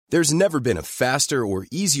There's never been a faster or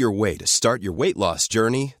easier way to start your weight loss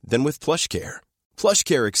journey than with PlushCare.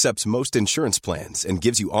 PlushCare accepts most insurance plans and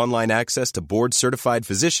gives you online access to board-certified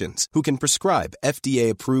physicians who can prescribe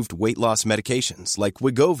FDA-approved weight loss medications like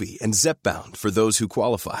Wegovy and Zepbound for those who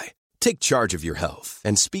qualify. Take charge of your health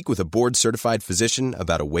and speak with a board-certified physician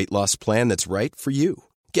about a weight loss plan that's right for you.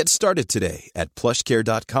 Get started today at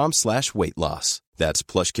plushcare.com/weight loss. That's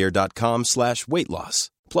plushcare.com/weight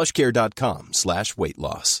loss. plushcare.com/weight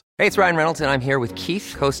loss. Hey, it's Ryan Reynolds, and I'm here with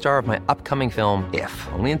Keith, co-star of my upcoming film, If,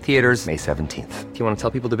 only in theaters May 17th. Do you want to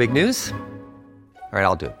tell people the big news? All right,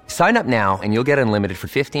 I'll do it. Sign up now and you'll get unlimited for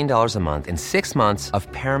 $15 a month and 6 months of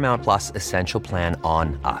Paramount Plus Essential Plan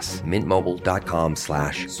on us.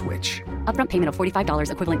 MintMobile.com/switch. Upfront payment of $45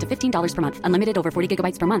 equivalent to $15 per month. Unlimited over 40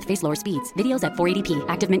 gigabytes per month. Face lower speeds. Videos at 480p.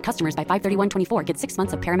 Active Mint customers by 531.24 get 6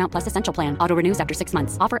 months of Paramount Plus Essential Plan. Auto renews after 6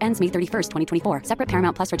 months. Offer ends May 31st, 2024. Separate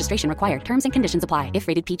Paramount Plus registration required. Terms and conditions apply if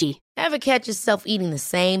rated PG. Ever catch yourself eating the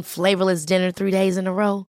same flavorless dinner 3 days in a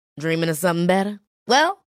row? Dreaming of something better?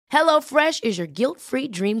 Well, HelloFresh is your guilt-free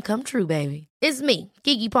dream come true, baby. It's me,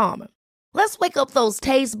 Keke Palmer. Let's wake up those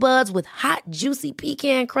taste buds with hot, juicy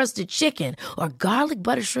pecan-crusted chicken or garlic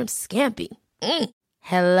butter shrimp scampi.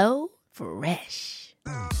 Hello Fresh.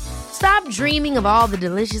 Stop dreaming of all the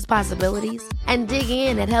delicious possibilities and dig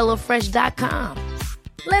in at HelloFresh.com.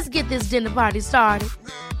 Let's get this dinner party started.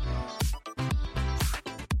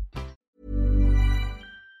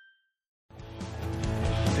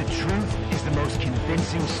 The truth is the most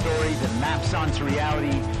convincing story that maps onto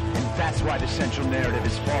reality, and that's why the central narrative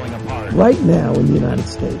is falling apart. Right now in the United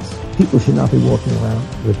States, people should not be walking around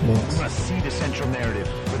with masks. We must see the central narrative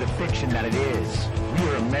for the fiction that it is. We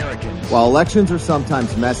are Americans. While elections are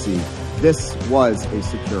sometimes messy, this was a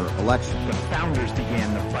secure election. The founders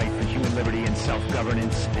began the fight for human liberty and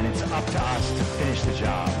self-governance, and it's up to us to finish the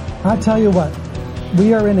job. I tell you what,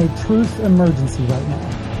 we are in a truth emergency right now.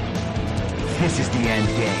 This is the end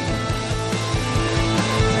game.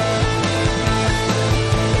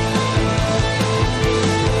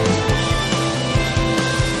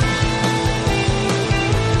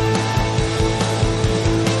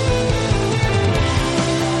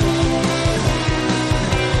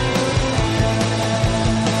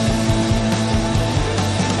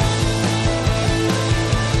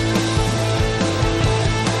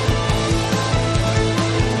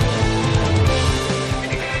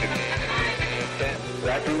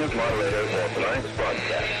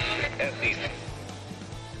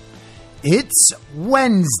 It's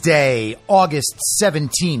Wednesday, August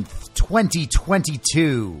 17th,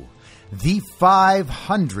 2022, the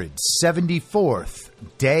 574th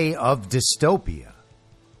day of dystopia.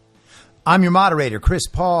 I'm your moderator, Chris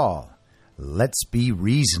Paul. Let's be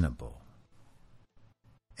reasonable.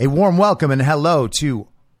 A warm welcome and hello to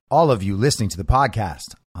all of you listening to the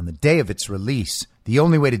podcast on the day of its release. The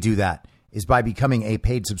only way to do that is by becoming a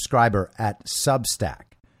paid subscriber at Substack.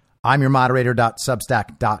 I'm your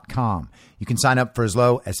moderator.substack.com. You can sign up for as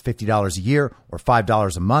low as $50 a year or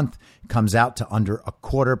 $5 a month. It comes out to under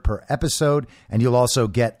 $0.25 per episode, and you'll also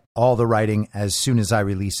get all the writing as soon as I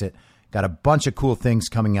release it. Got a bunch of cool things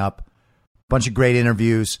coming up, bunch of great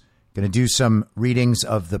interviews, going to do some readings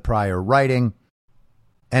of the prior writing,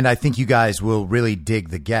 and I think you guys will really dig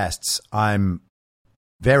the guests. I'm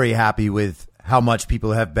very happy with how much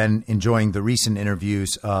people have been enjoying the recent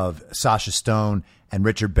interviews of Sasha Stone and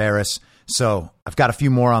Richard Barris, so I've got a few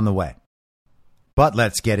more on the way. But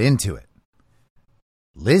let's get into it.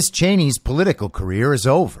 Liz Cheney's political career is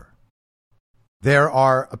over. There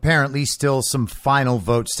are apparently still some final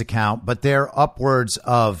votes to count, but they're upwards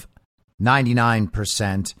of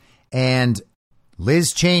 99%, and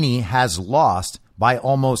Liz Cheney has lost by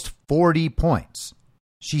almost 40 points.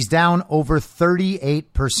 She's down over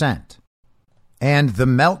 38%, and the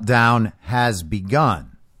meltdown has begun.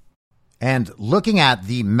 And looking at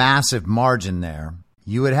the massive margin there,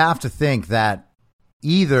 you would have to think that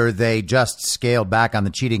either they just scaled back on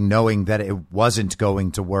the cheating knowing that it wasn't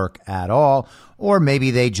going to work at all, or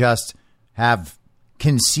maybe they just have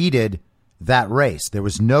conceded that race. There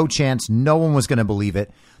was no chance. No one was going to believe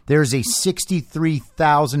it. There's a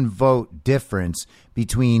 63,000 vote difference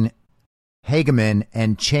between Hageman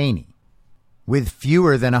and Cheney, with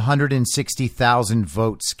fewer than 160,000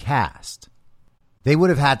 votes cast. They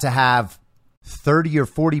would have had to have 30 or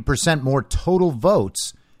 40% more total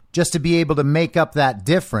votes just to be able to make up that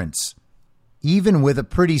difference, even with a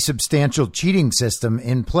pretty substantial cheating system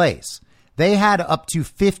in place. They had up to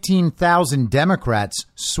 15,000 Democrats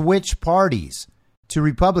switch parties to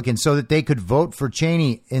Republicans so that they could vote for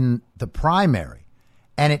Cheney in the primary,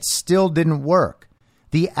 and it still didn't work.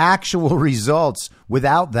 The actual results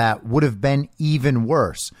without that would have been even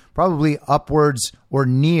worse, probably upwards or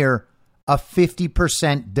near a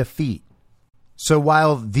 50% defeat. So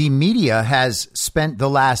while the media has spent the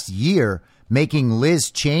last year making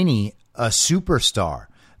Liz Cheney a superstar,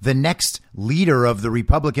 the next leader of the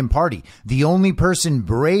Republican Party, the only person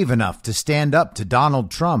brave enough to stand up to Donald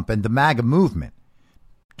Trump and the MAGA movement,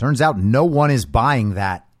 turns out no one is buying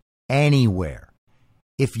that anywhere.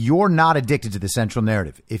 If you're not addicted to the central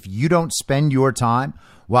narrative, if you don't spend your time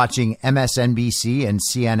watching MSNBC and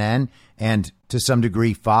CNN and to some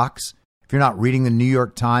degree Fox, if you're not reading the New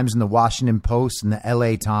York Times and the Washington Post and the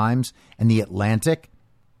LA Times and the Atlantic,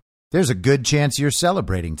 there's a good chance you're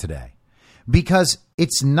celebrating today. Because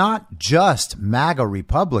it's not just MAGA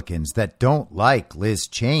Republicans that don't like Liz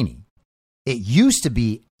Cheney. It used to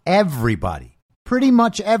be everybody, pretty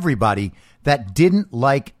much everybody, that didn't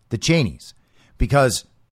like the Cheneys. Because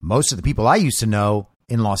most of the people I used to know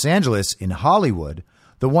in Los Angeles, in Hollywood,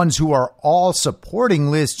 the ones who are all supporting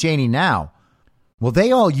Liz Cheney now, well,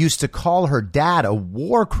 they all used to call her dad a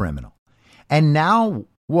war criminal. And now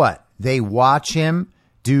what? They watch him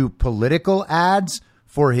do political ads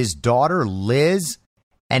for his daughter, Liz,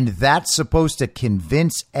 and that's supposed to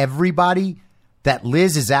convince everybody that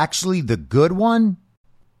Liz is actually the good one?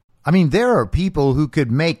 I mean, there are people who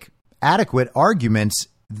could make adequate arguments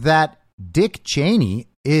that Dick Cheney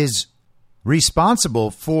is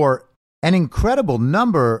responsible for an incredible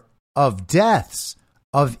number of deaths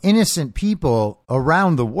of innocent people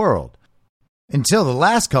around the world. Until the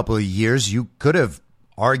last couple of years, you could have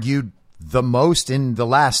argued the most in the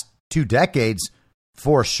last 2 decades,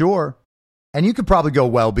 for sure. And you could probably go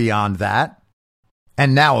well beyond that.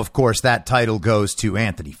 And now, of course, that title goes to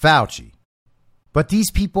Anthony Fauci. But these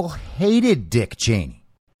people hated Dick Cheney.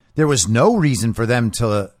 There was no reason for them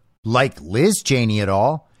to like Liz Cheney at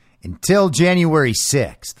all until January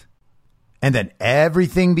 6th. And then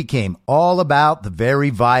everything became all about the very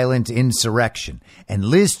violent insurrection. And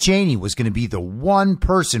Liz Cheney was going to be the one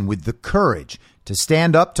person with the courage to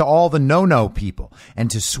stand up to all the no-no people and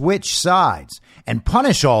to switch sides and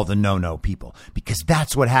punish all the no-no people, because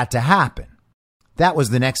that's what had to happen. That was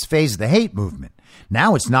the next phase of the hate movement.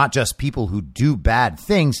 Now it's not just people who do bad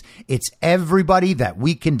things. It's everybody that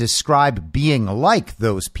we can describe being like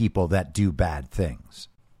those people that do bad things.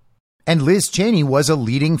 And Liz Cheney was a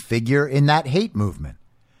leading figure in that hate movement.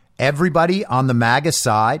 Everybody on the MAGA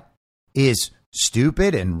side is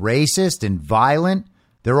stupid and racist and violent.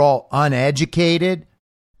 They're all uneducated.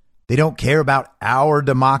 They don't care about our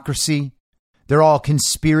democracy. They're all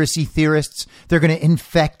conspiracy theorists. They're going to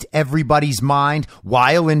infect everybody's mind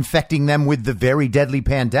while infecting them with the very deadly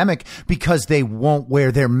pandemic because they won't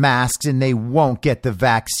wear their masks and they won't get the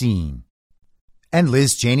vaccine. And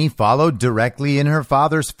Liz Cheney followed directly in her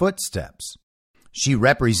father's footsteps. She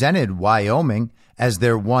represented Wyoming as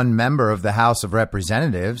their one member of the House of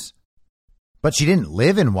Representatives. But she didn't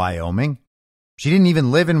live in Wyoming. She didn't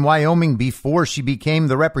even live in Wyoming before she became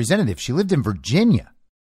the representative. She lived in Virginia.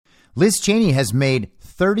 Liz Cheney has made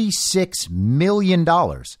 $36 million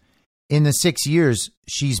in the 6 years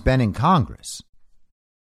she's been in Congress.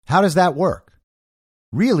 How does that work?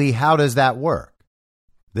 Really, how does that work?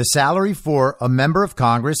 The salary for a member of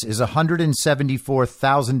Congress is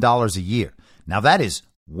 $174,000 a year. Now, that is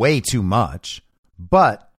way too much.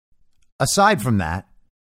 But aside from that,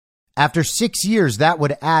 after 6 years, that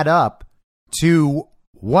would add up to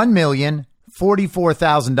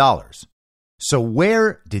 $1,044,000. So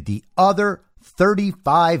where did the other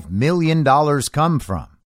 $35 million come from?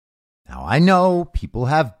 Now, I know people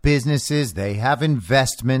have businesses, they have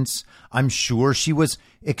investments. I'm sure she was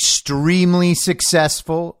extremely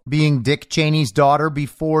successful being Dick Cheney's daughter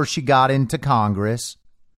before she got into Congress.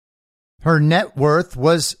 Her net worth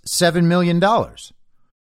was $7 million.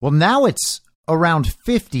 Well, now it's around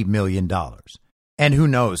 $50 million. And who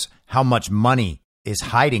knows how much money is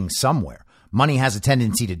hiding somewhere. Money has a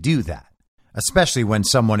tendency to do that, especially when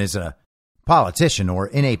someone is a politician or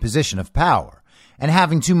in a position of power. And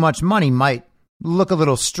having too much money might look a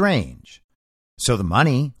little strange. So the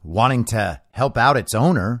money, wanting to help out its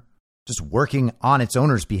owner, just working on its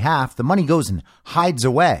owner's behalf, the money goes and hides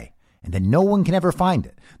away, and then no one can ever find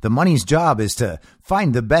it. The money's job is to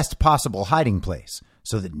find the best possible hiding place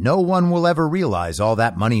so that no one will ever realize all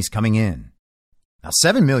that money's coming in. Now,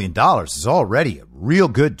 $7 million is already a real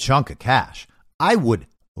good chunk of cash. I would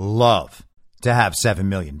love to have $7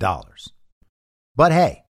 million. But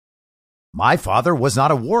hey, my father was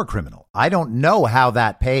not a war criminal. I don't know how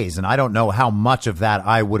that pays, and I don't know how much of that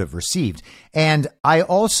I would have received. And I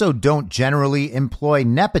also don't generally employ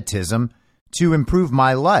nepotism to improve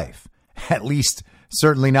my life, at least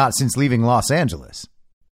certainly not since leaving Los Angeles.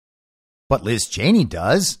 but Liz Cheney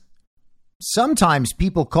does. Sometimes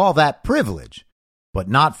people call that privilege, but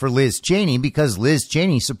not for Liz Cheney, because Liz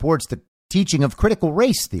Cheney supports the teaching of critical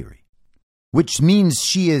race theory, which means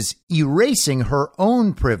she is erasing her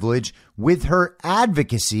own privilege with her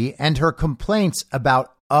advocacy and her complaints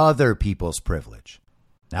about other people's privilege.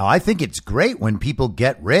 Now, I think it's great when people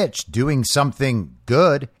get rich doing something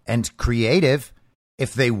good and creative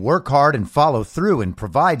if they work hard and follow through and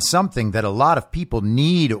provide something that a lot of people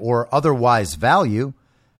need or otherwise value.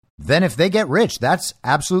 Then if they get rich, that's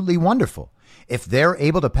absolutely wonderful. If they're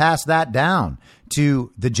able to pass that down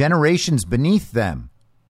to the generations beneath them,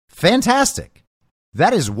 fantastic.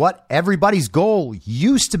 That is what everybody's goal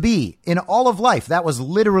used to be in all of life. That was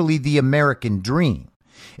literally the American dream,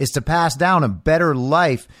 is to pass down a better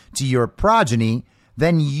life to your progeny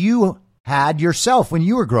than you had yourself when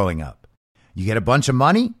you were growing up. You get a bunch of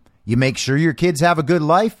money, you make sure your kids have a good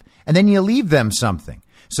life, and then you leave them something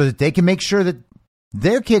so that they can make sure that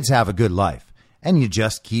their kids have a good life, and you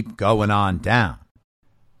just keep going on down.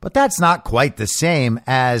 But that's not quite the same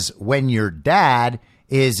as when your dad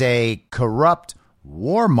is a corrupt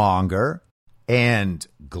warmonger and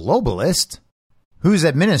globalist whose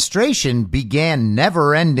administration began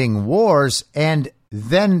never-ending wars and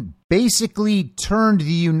then basically turned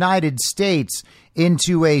the United States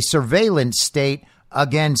into a surveillance state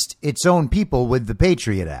against its own people with the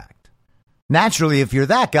Patriot Act. Naturally, if you're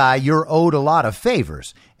that guy, you're owed a lot of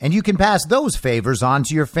favors, and you can pass those favors on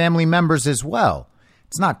to your family members as well.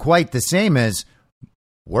 It's not quite the same as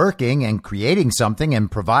working and creating something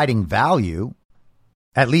and providing value,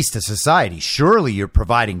 at least to society. Surely you're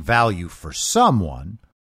providing value for someone.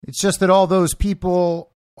 It's just that all those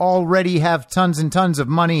people already have tons and tons of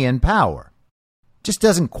money and power. Just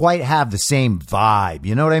doesn't quite have the same vibe,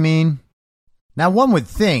 you know what I mean? Now, one would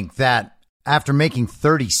think that after making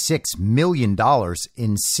 $36 million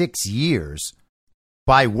in 6 years,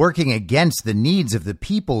 by working against the needs of the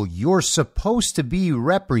people you're supposed to be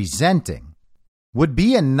representing, would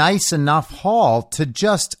be a nice enough haul to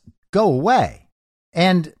just go away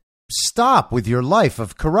and stop with your life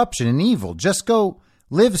of corruption and evil. Just go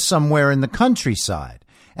live somewhere in the countryside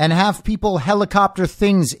and have people helicopter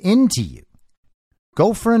things into you.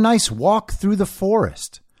 Go for a nice walk through the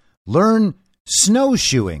forest. Learn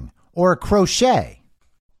snowshoeing or crochet.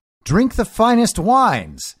 Drink the finest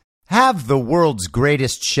wines. Have the world's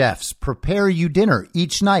greatest chefs prepare you dinner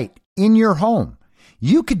each night in your home.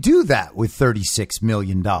 You could do that with $36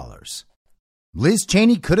 million. Liz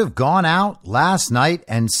Cheney could have gone out last night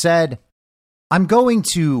and said, I'm going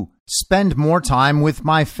to spend more time with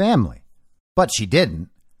my family. But she didn't.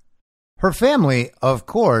 Her family, of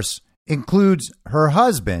course, includes her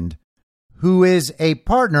husband, who is a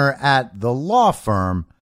partner at the law firm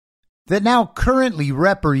that now currently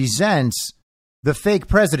represents the fake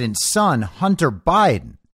president's son, Hunter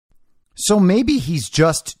Biden. So maybe he's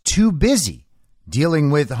just too busy dealing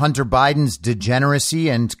with Hunter Biden's degeneracy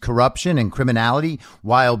and corruption and criminality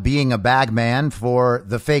while being a bag man for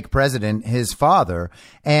the fake president, his father,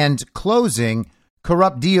 and closing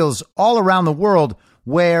corrupt deals all around the world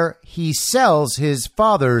where he sells his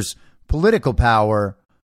father's political power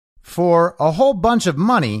for a whole bunch of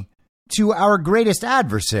money to our greatest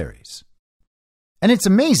adversaries. And it's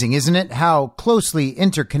amazing, isn't it, how closely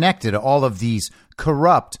interconnected all of these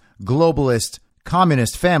corrupt, globalist,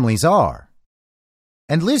 communist families are.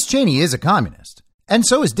 And Liz Cheney is a communist, and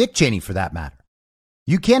so is Dick Cheney for that matter.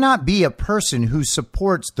 You cannot be a person who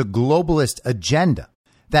supports the globalist agenda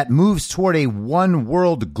that moves toward a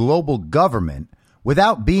one-world global government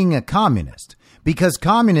without being a communist, because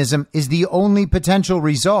communism is the only potential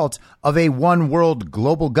result of a one-world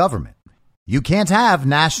global government. You can't have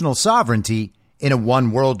national sovereignty in a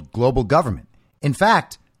one-world global government. In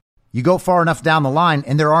fact, you go far enough down the line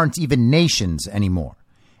and there aren't even nations anymore.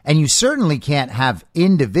 And you certainly can't have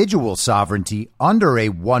individual sovereignty under a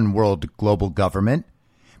one-world global government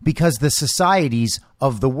because the societies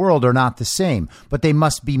of the world are not the same, but they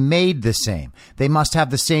must be made the same. They must have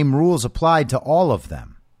the same rules applied to all of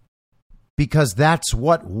them, because that's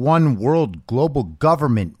what one world global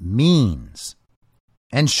government means.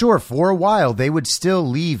 And sure, for a while, they would still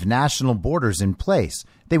leave national borders in place.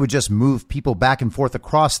 They would just move people back and forth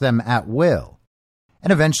across them at will.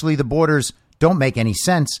 And eventually the borders don't make any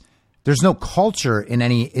sense. There's no culture in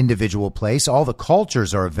any individual place. All the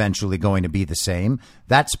cultures are eventually going to be the same.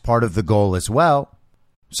 That's part of the goal as well.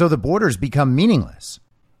 So the borders become meaningless.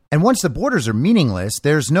 And once the borders are meaningless,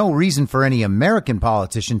 there's no reason for any American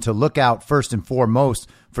politician to look out first and foremost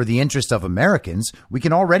for the interest of Americans. We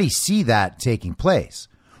can already see that taking place.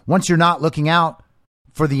 Once you're not looking out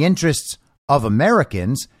for the interests of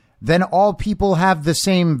Americans, then all people have the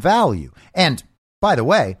same value. And by the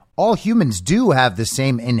way, all humans do have the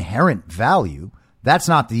same inherent value. That's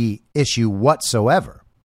not the issue whatsoever.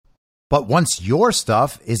 But once your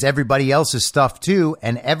stuff is everybody else's stuff too,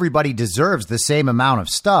 and everybody deserves the same amount of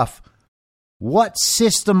stuff, what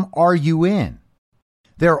system are you in?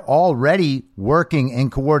 They're already working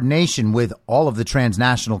in coordination with all of the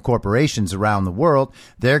transnational corporations around the world.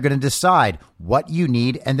 They're going to decide what you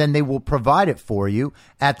need, and then they will provide it for you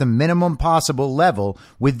at the minimum possible level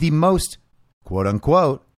with the most, quote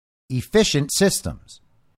unquote, efficient systems.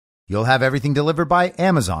 You'll have everything delivered by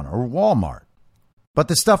Amazon or Walmart. But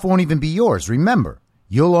the stuff won't even be yours. Remember,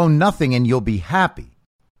 you'll own nothing and you'll be happy.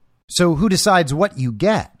 So who decides what you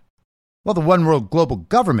get? Well, the one world global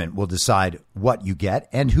government will decide what you get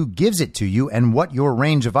and who gives it to you and what your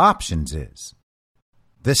range of options is.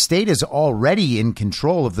 The state is already in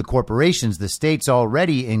control of the corporations. The state's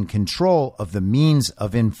already in control of the means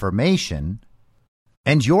of information.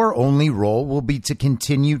 And your only role will be to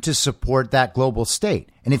continue to support that global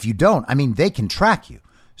state. And if you don't, they can track you.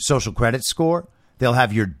 Social credit score. They'll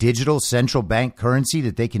have your digital central bank currency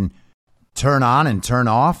that they can turn on and turn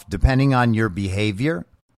off depending on your behavior.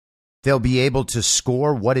 They'll be able to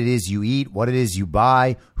score what it is you eat, what it is you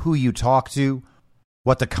buy, who you talk to,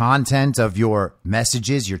 what the content of your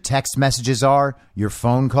messages, your text messages are, your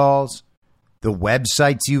phone calls, the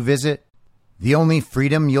websites you visit. The only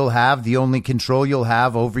freedom you'll have, the only control you'll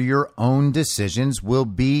have over your own decisions will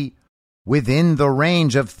be within the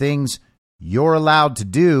range of things you're allowed to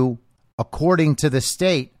do according to the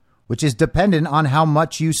state, which is dependent on how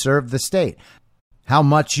much you serve the state, how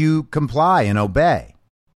much you comply and obey.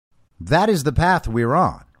 That is the path we're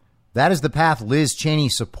on. That is the path Liz Cheney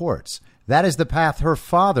supports. That is the path her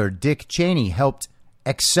father, Dick Cheney, helped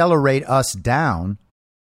accelerate us down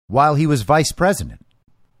while he was vice president.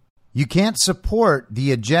 You can't support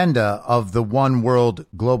the agenda of the one world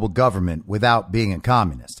global government without being a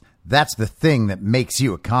communist. That's the thing that makes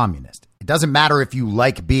you a communist. It doesn't matter if you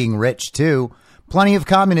like being rich, too. Plenty of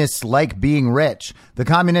communists like being rich. The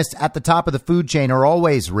communists at the top of the food chain are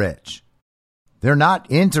always rich. They're not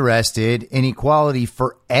interested in equality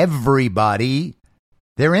for everybody.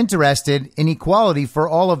 They're interested in equality for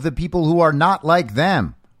all of the people who are not like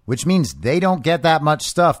them, which means they don't get that much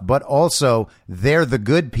stuff, but also they're the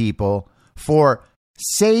good people for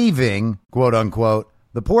saving, quote unquote,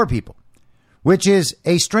 the poor people, which is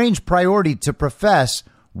a strange priority to profess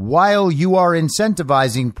while you are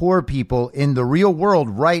incentivizing poor people in the real world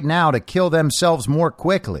right now to kill themselves more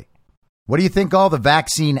quickly. What do you think all the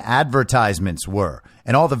vaccine advertisements were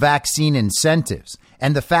and all the vaccine incentives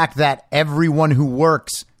and the fact that everyone who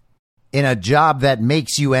works in a job that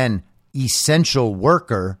makes you an essential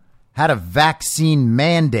worker had a vaccine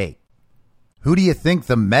mandate? Who do you think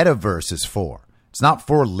the metaverse is for? It's not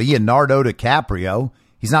for Leonardo DiCaprio.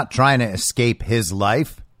 He's not trying to escape his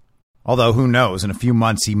life, although who knows, in a few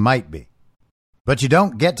months he might be. But you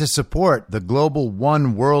don't get to support the global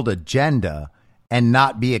one world agenda and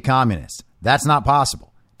not be a communist. That's not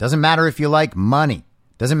possible. Doesn't matter if you like money.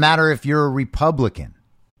 Doesn't matter if you're a Republican.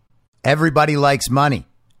 Everybody likes money.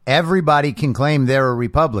 Everybody can claim they're a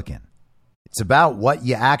Republican. It's about what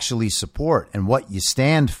you actually support and what you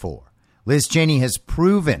stand for. Liz Cheney has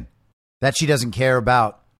proven that she doesn't care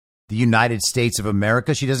about the United States of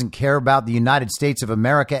America. She doesn't care about the United States of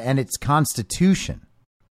America and its Constitution.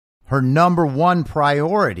 Her number one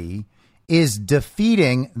priority is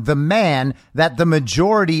defeating the man that the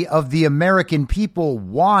majority of the American people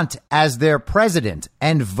want as their president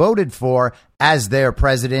and voted for as their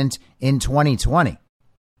president in 2020.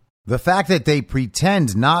 The fact that they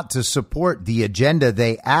pretend not to support the agenda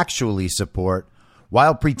they actually support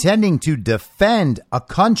while pretending to defend a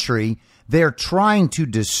country they're trying to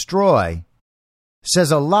destroy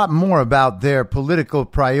says a lot more about their political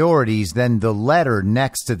priorities than the letter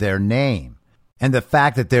next to their name and the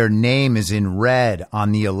fact that their name is in red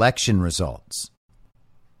on the election results.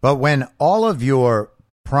 But when all of your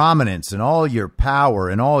prominence and all your power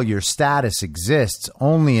and all your status exists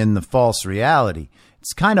only in the false reality,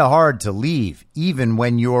 it's kind of hard to leave, even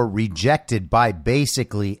when you're rejected by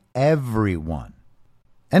basically everyone.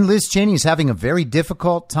 And Liz Cheney is having a very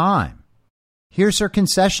difficult time. Here's her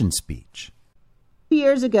concession speech. 2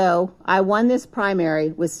 years ago, I won this primary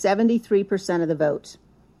with 73% of the vote.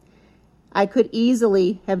 I could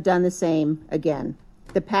easily have done the same again.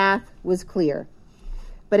 The path was clear.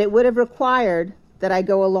 But it would have required that I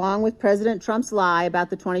go along with President Trump's lie about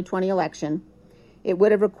the 2020 election. It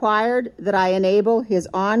would have required that I enable his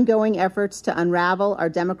ongoing efforts to unravel our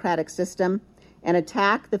democratic system and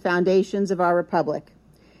attack the foundations of our republic.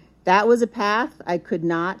 That was a path I could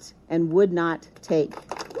not and would not take.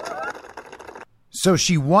 So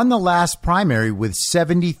she won the last primary with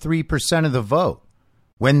 73% of the vote,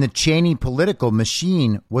 when the Cheney political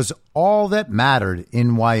machine was all that mattered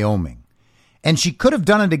in Wyoming. And she could have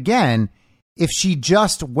done it again if she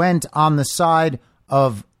just went on the side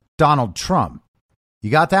of Donald Trump.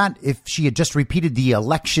 You got that? If she had just repeated the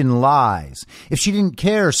election lies, if she didn't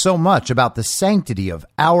care so much about the sanctity of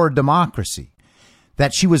our democracy,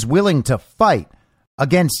 that she was willing to fight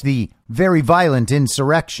against the very violent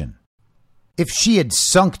insurrection. If she had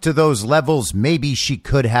sunk to those levels, maybe she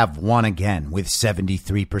could have won again with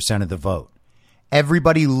 73% of the vote.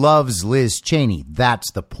 Everybody loves Liz Cheney.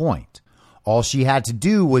 That's the point. All she had to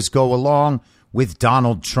do was go along with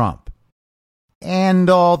Donald Trump and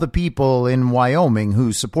all the people in Wyoming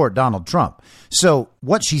who support Donald Trump. So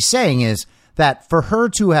what she's saying is that for her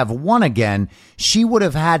to have won again, she would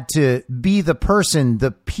have had to be the person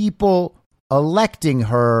the people electing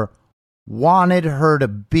her wanted her to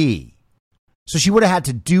be. So she would have had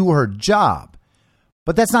to do her job.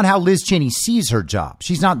 But that's not how Liz Cheney sees her job.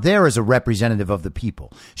 She's not there as a representative of the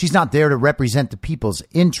people. She's not there to represent the people's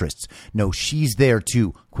interests. No, she's there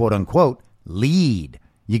to, quote unquote, lead.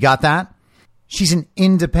 You got that? She's an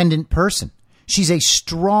independent person. She's a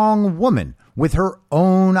strong woman with her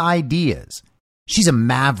own ideas. She's a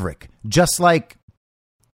maverick, just like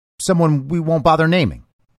someone we won't bother naming.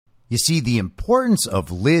 You see, the importance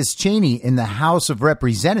of Liz Cheney in the House of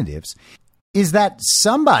Representatives is that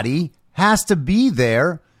somebody has to be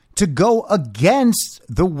there to go against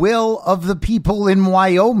the will of the people in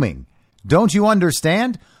Wyoming. Don't you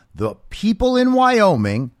understand? The people in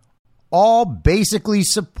Wyoming all basically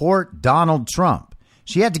support Donald Trump.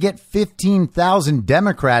 She had to get 15,000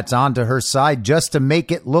 Democrats onto her side just to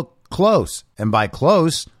make it look close. And by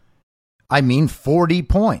close, I mean 40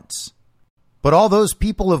 points. But all those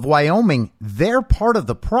people of Wyoming, they're part of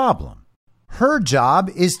the problem. Her job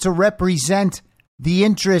is to represent the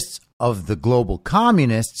interests of the global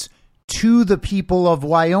communists to the people of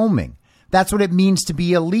Wyoming. That's what it means to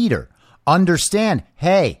be a leader. Understand,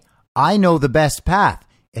 hey, I know the best path.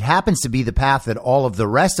 It happens to be the path that all of the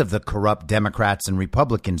rest of the corrupt Democrats and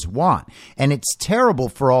Republicans want. And it's terrible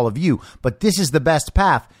for all of you, but this is the best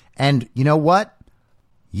path. And you know what?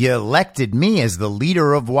 You elected me as the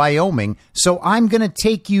leader of Wyoming, so I'm going to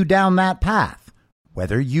take you down that path,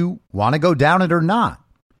 whether you want to go down it or not,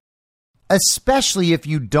 especially if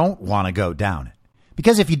you don't want to go down it.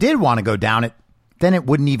 Because if you did want to go down it, then it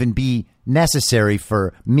wouldn't even be necessary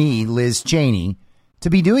for me, Liz Cheney, to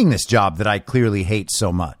be doing this job that I clearly hate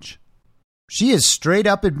so much. She is straight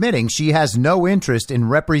up admitting she has no interest in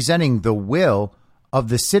representing the will of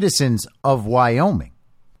the citizens of Wyoming.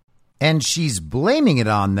 And she's blaming it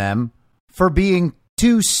on them for being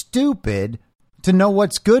too stupid to know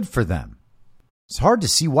what's good for them. It's hard to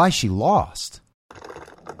see why she lost.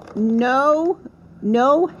 No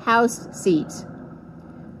House seat,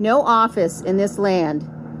 no office in this land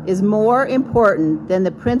is more important than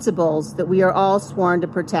the principles that we are all sworn to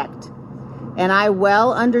protect. And I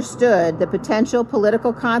well understood the potential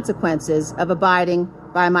political consequences of abiding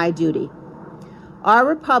by my duty. Our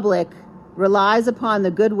republic relies upon the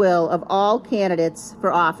goodwill of all candidates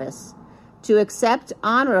for office to accept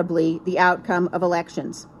honorably the outcome of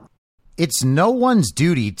elections. It's no one's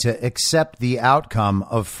duty to accept the outcome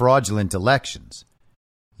of fraudulent elections.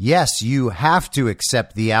 Yes, you have to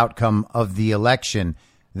accept the outcome of the election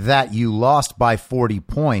that you lost by 40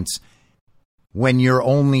 points when you're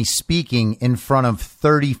only speaking in front of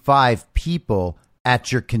 35 people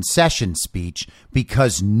at your concession speech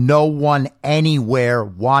because no one anywhere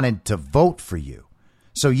wanted to vote for you.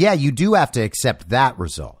 So, yeah, you do have to accept that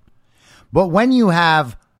result. But when you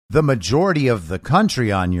have the majority of the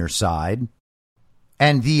country on your side,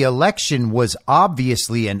 and the election was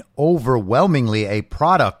obviously and overwhelmingly a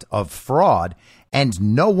product of fraud, and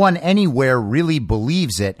no one anywhere really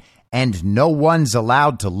believes it, and no one's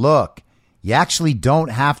allowed to look, you actually don't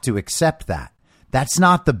have to accept that. That's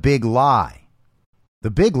not the big lie.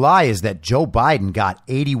 The big lie is that Joe Biden got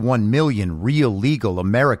 81 million real legal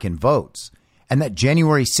American votes, and that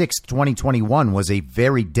January 6th, 2021 was a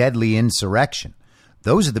very deadly insurrection.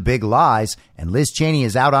 Those are the big lies, and Liz Cheney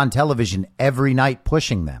is out on television every night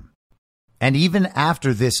pushing them. And even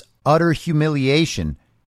after this utter humiliation,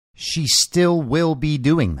 she still will be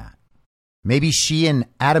doing that. Maybe she and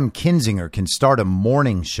Adam Kinzinger can start a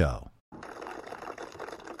morning show.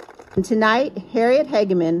 And tonight, Harriet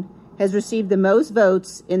Hageman has received the most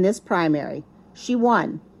votes in this primary. She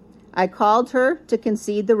won. I called her to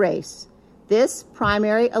concede the race. This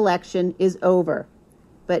primary election is over.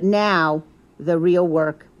 But now the real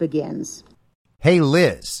work begins. Hey,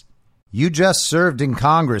 Liz, you just served in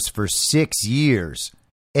Congress for 6 years.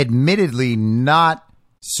 admittedly not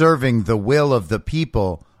serving the will of the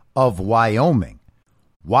people of Wyoming.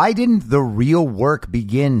 Why didn't the real work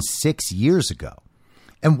begin 6 years ago?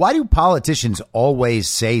 And why do politicians always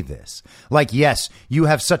say this? Like, yes, you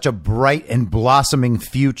have such a bright and blossoming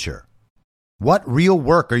future. What real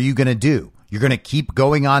work are you going to do? You're going to keep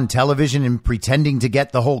going on television and pretending to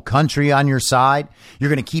get the whole country on your side?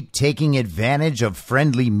 You're going to keep taking advantage of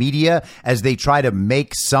friendly media as they try to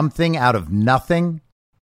make something out of nothing?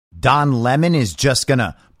 Don Lemon is just going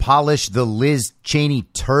to polish the Liz Cheney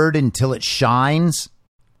turd until it shines?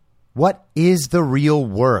 What is the real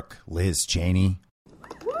work, Liz Cheney?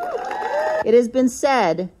 It has been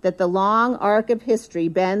said that the long arc of history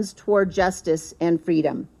bends toward justice and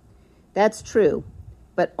freedom. That's true,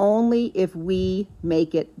 but only if we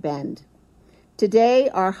make it bend. Today,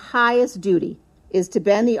 our highest duty is to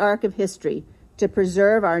bend the arc of history, to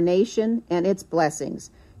preserve our nation and its blessings,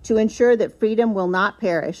 to ensure that freedom will not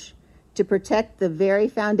perish, to protect the very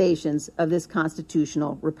foundations of this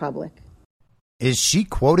constitutional republic. Is she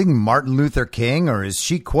quoting Martin Luther King, or is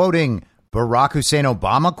she quoting Barack Hussein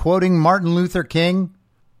Obama quoting Martin Luther King?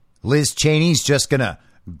 Liz Cheney's just going to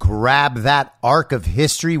grab that arc of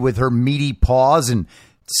history with her meaty paws and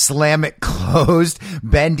slam it closed,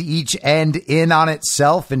 bend each end in on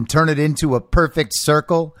itself and turn it into a perfect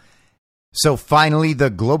circle. So finally, the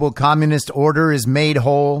global communist order is made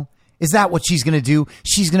whole. Is that what she's going to do?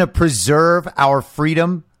 She's going to preserve our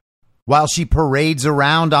freedom while she parades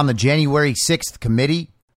around on the January 6th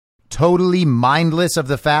committee, totally mindless of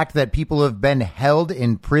the fact that people have been held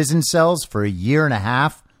in prison cells for a year and a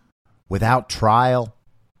half without trial.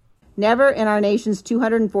 Never in our nation's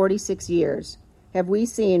 246 years have we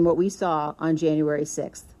seen what we saw on January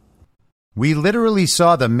 6th. We literally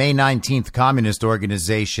saw the May 19th Communist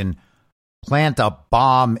Organization plant a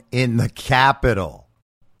bomb in the Capitol.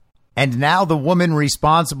 And now the woman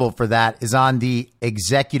responsible for that is on the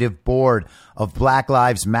executive board of Black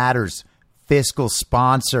Lives Matter's fiscal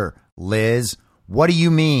sponsor, Liz. What do you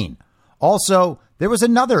mean? Also, there was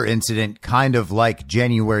another incident kind of like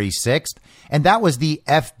January 6th, and that was the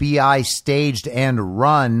FBI staged and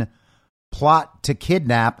run plot to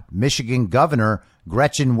kidnap Michigan Governor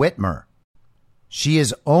Gretchen Whitmer. She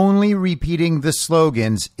is only repeating the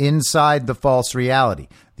slogans inside the false reality.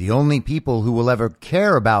 The only people who will ever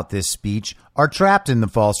care about this speech are trapped in the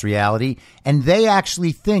false reality, and they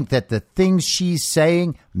actually think that the things she's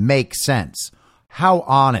saying make sense. How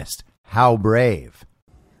honest, how brave.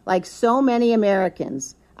 Like so many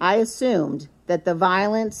Americans, I assumed that the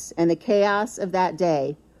violence and the chaos of that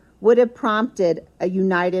day would have prompted a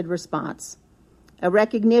united response, a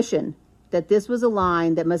recognition that this was a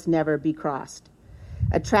line that must never be crossed,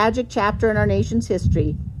 a tragic chapter in our nation's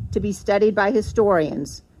history to be studied by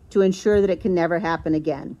historians to ensure that it can never happen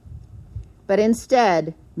again. But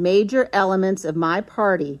instead, major elements of my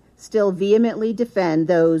party still vehemently defend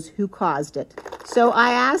those who caused it. So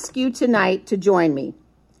I ask you tonight to join me.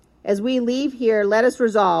 As we leave here, let us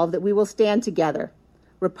resolve that we will stand together,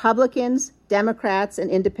 Republicans, Democrats,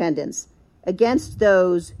 and Independents, against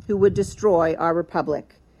those who would destroy our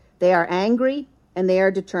republic. They are angry and they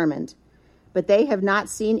are determined, but they have not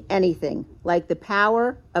seen anything like the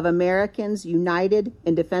power of Americans united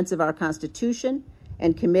in defense of our Constitution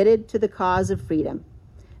and committed to the cause of freedom.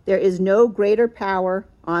 There is no greater power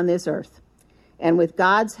on this earth, and with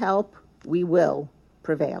God's help, we will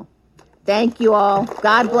prevail. Thank you all.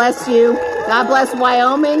 God bless you. God bless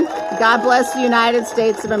Wyoming. God bless the United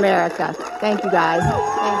States of America. Thank you, guys.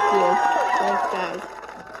 Thank you. Thanks,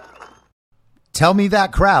 guys. Tell me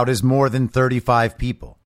that crowd is more than 35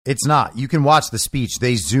 people. It's not. You can watch the speech.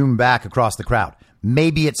 They zoom back across the crowd.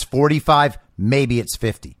 Maybe it's 45, maybe it's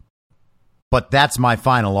 50. But that's my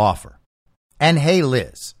final offer. And hey,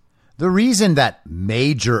 Liz, the reason that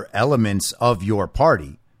major elements of your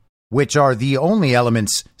party, which are the only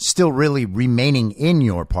elements still really remaining in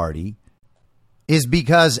your party, is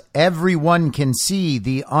because everyone can see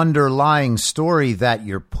the underlying story that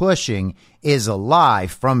you're pushing is a lie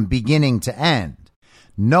from beginning to end.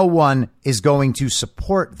 No one is going to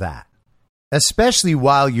support that, especially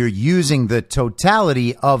while you're using the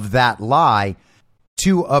totality of that lie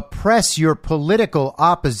to oppress your political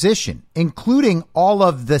opposition, including all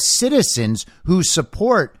of the citizens who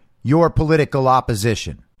support your political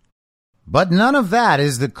opposition. But none of that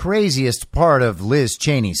is the craziest part of Liz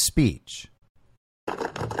Cheney's speech.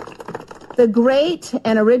 The great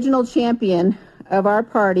and original champion of our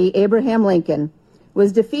party, Abraham Lincoln,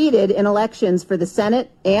 was defeated in elections for the Senate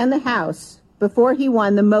and the House before he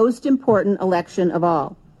won the most important election of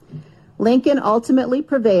all. Lincoln ultimately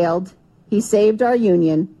prevailed. He saved our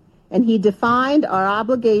Union, and he defined our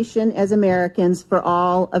obligation as Americans for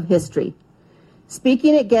all of history.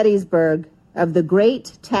 Speaking at Gettysburg of the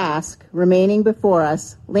great task remaining before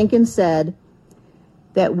us, Lincoln said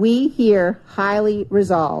that we here highly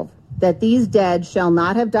resolve that these dead shall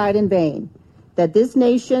not have died in vain, that this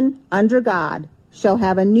nation, under God, shall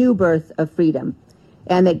have a new birth of freedom,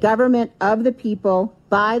 and that government of the people,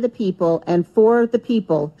 by the people, and for the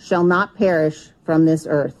people shall not perish from this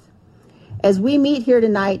earth. As we meet here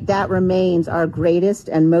tonight, that remains our greatest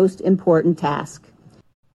and most important task.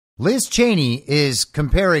 Liz Cheney is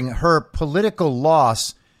comparing her political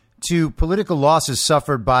loss to political losses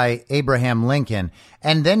suffered by Abraham Lincoln.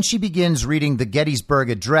 And then she begins reading the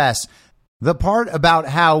Gettysburg Address, the part about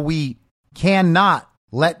how we cannot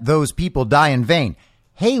let those people die in vain.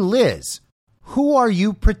 Hey, Liz, who are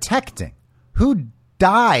you protecting? Who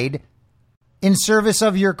died in service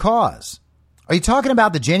of your cause? Are you talking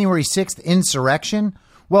about the January 6th insurrection?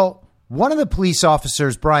 Well, one of the police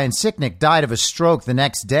officers, Brian Sicknick, died of a stroke the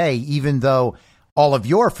next day, even though all of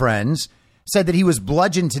your friends said that he was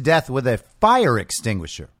bludgeoned to death with a fire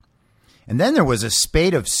extinguisher. And then there was a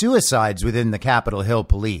spate of suicides within the Capitol Hill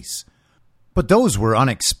police. But those were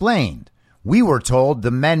unexplained. We were told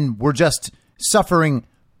the men were just suffering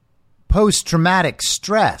post-traumatic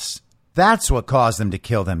stress. That's what caused them to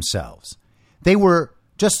kill themselves. They were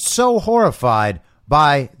just so horrified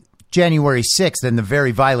by January 6th and the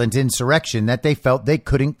very violent insurrection that they felt they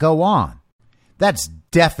couldn't go on. That's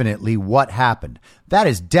definitely what happened. That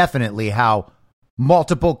is definitely how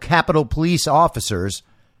multiple Capitol Police officers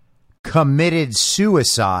committed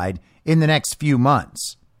suicide in the next few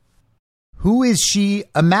months. Who is she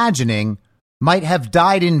imagining might have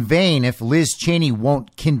died in vain if Liz Cheney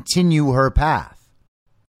won't continue her path?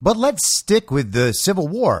 But let's stick with the Civil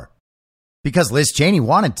War, because Liz Cheney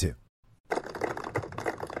wanted to.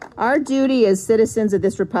 Our duty as citizens of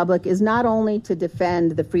this republic is not only to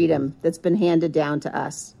defend the freedom that's been handed down to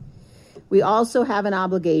us. We also have an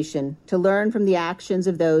obligation to learn from the actions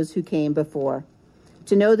of those who came before,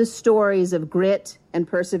 to know the stories of grit and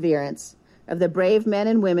perseverance of the brave men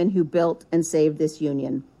and women who built and saved this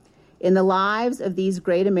union. In the lives of these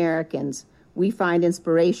great Americans, we find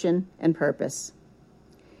inspiration and purpose.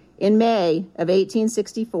 In May of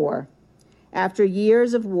 1864, after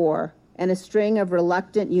years of war and a string of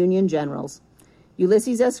reluctant Union generals,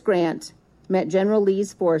 Ulysses S. Grant met General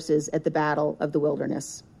Lee's forces at the Battle of the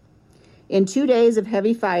Wilderness. In 2 days of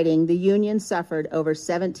heavy fighting, the Union suffered over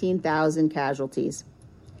 17,000 casualties.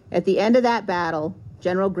 At the end of that battle,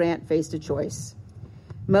 General Grant faced a choice.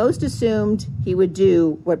 Most assumed he would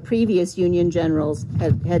do what previous Union generals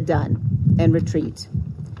had done and retreat.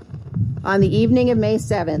 On the evening of May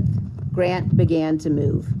 7th, Grant began to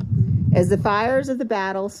move. As the fires of the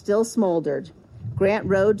battle still smoldered, Grant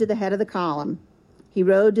rode to the head of the column. He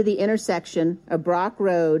rode to the intersection of Brock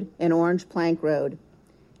Road and Orange Plank Road.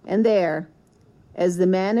 And there, as the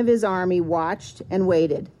men of his army watched and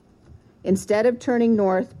waited, instead of turning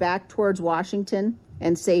north back towards Washington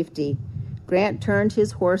and safety, Grant turned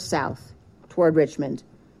his horse south toward Richmond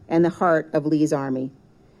and the heart of Lee's army.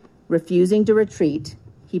 Refusing to retreat,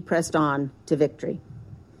 he pressed on to victory.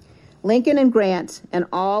 Lincoln and Grant and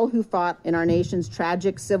all who fought in our nation's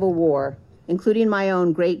tragic Civil War, including my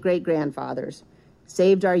own great-great-grandfathers,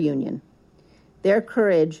 saved our Union. Their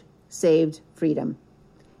courage saved freedom.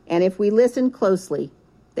 And if we listen closely,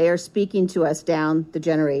 they are speaking to us down the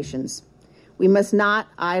generations. We must not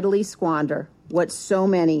idly squander what so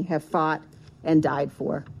many have fought and died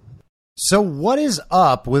for. So what is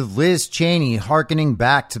up with Liz Cheney hearkening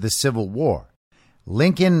back to the Civil War?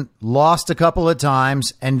 Lincoln lost a couple of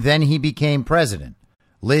times and then he became president.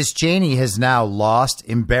 Liz Cheney has now lost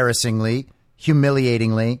embarrassingly,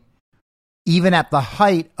 humiliatingly, even at the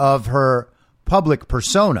height of her public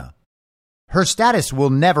persona. Her status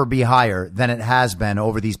will never be higher than it has been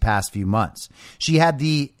over these past few months. She had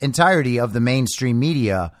the entirety of the mainstream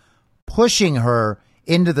media pushing her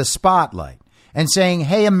into the spotlight and saying,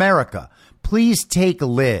 hey, America, please take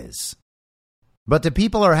Liz. But the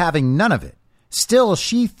people are having none of it. Still,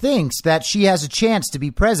 she thinks that she has a chance to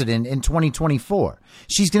be president in 2024.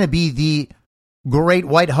 She's going to be the great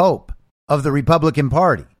white hope of the Republican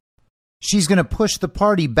Party. She's going to push the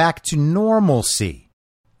party back to normalcy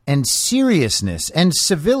and seriousness and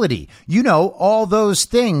civility. You know, all those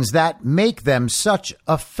things that make them such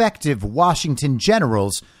effective Washington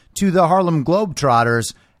generals to the Harlem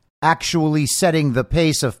Globetrotters actually setting the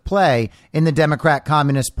pace of play in the Democrat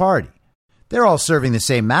Communist Party. They're all serving the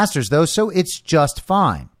same masters, though, so it's just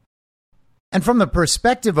fine. And from the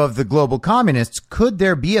perspective of the global communists, could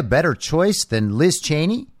there be a better choice than Liz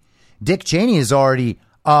Cheney? Dick Cheney has already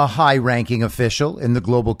a high-ranking official in the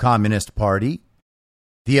global Communist Party.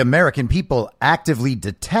 The American people actively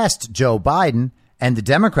detest Joe Biden and the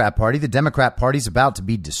Democrat Party. The Democrat Party's about to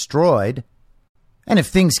be destroyed. And if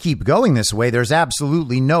things keep going this way, there's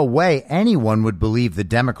absolutely no way anyone would believe the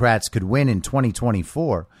Democrats could win in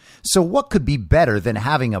 2024. So what could be better than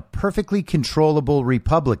having a perfectly controllable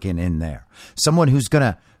Republican in there? Someone who's going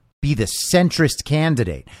to be the centrist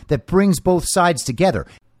candidate that brings both sides together.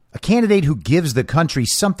 A candidate who gives the country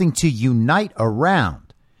something to unite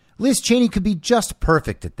around. Liz Cheney could be just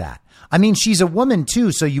perfect at that. I mean, she's a woman,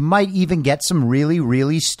 too, so you might even get some really,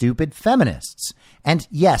 really stupid feminists. And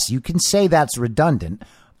yes, you can say that's redundant,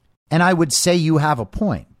 and I would say you have a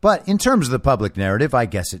point. But in terms of the public narrative, I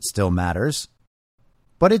guess it still matters.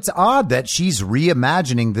 But it's odd that she's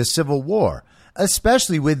reimagining the Civil War,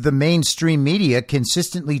 especially with the mainstream media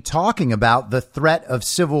consistently talking about the threat of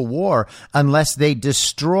civil war unless they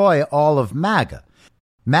destroy all of MAGA.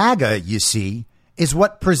 MAGA, you see, is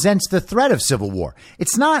what presents the threat of civil war.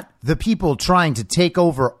 It's not the people trying to take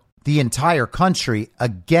over the entire country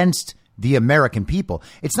against the American people.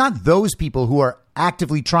 It's not those people who are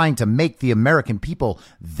actively trying to make the American people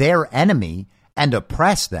their enemy and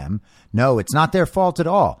oppress them. No, it's not their fault at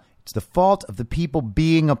all. It's the fault of the people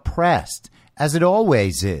being oppressed, as it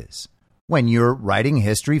always is when you're writing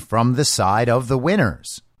history from the side of the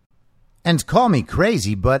winners. And call me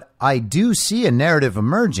crazy, but I do see a narrative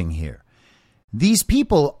emerging here. These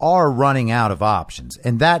people are running out of options,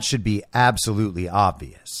 and that should be absolutely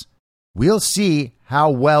obvious. We'll see how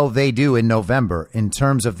well they do in November in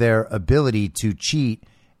terms of their ability to cheat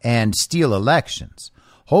and steal elections.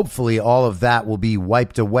 Hopefully, all of that will be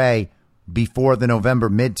wiped away before the November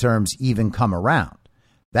midterms even come around.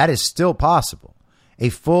 That is still possible. A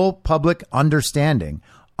full public understanding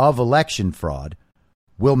of election fraud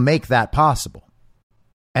will make that possible.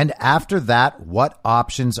 And after that, what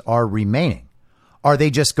options are remaining? Are they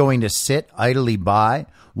just going to sit idly by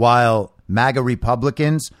while MAGA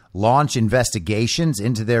Republicans launch investigations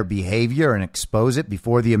into their behavior and expose it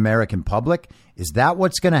before the American public? Is that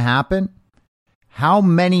what's going to happen? How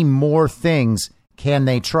many more things can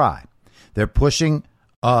they try? They're pushing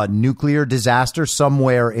a nuclear disaster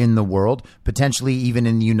somewhere in the world, potentially even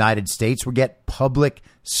in the United States. We get public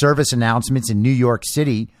service announcements in New York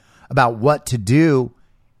City about what to do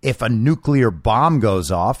if a nuclear bomb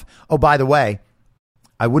goes off. Oh, by the way,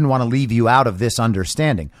 I wouldn't want to leave you out of this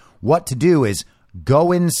understanding. What to do is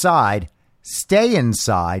go inside, stay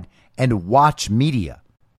inside, and watch media.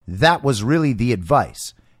 That was really the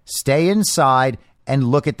advice. Stay inside and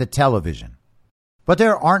look at the television. But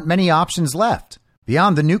there aren't many options left.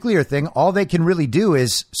 Beyond the nuclear thing, all they can really do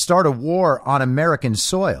is start a war on American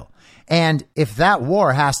soil. And if that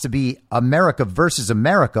war has to be America versus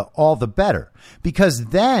America, all the better. Because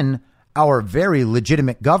then our very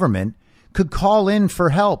legitimate government could call in for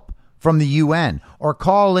help from the UN or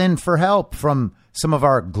call in for help from some of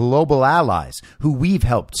our global allies who we've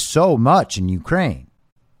helped so much in Ukraine.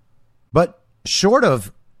 But short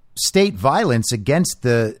of state violence against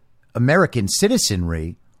the American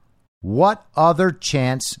citizenry, what other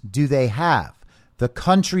chance do they have? The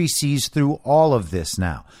country sees through all of this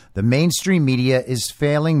now. The mainstream media is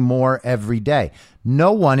failing more every day.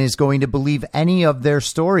 No one is going to believe any of their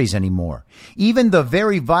stories anymore. Even the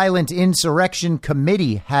very violent insurrection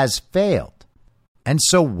committee has failed. And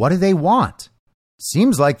so what do they want?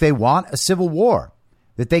 Seems like they want a civil war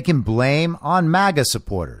that they can blame on MAGA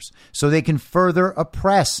supporters so they can further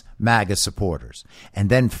oppress MAGA supporters.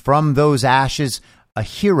 And then from those ashes, a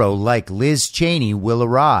hero like Liz Cheney will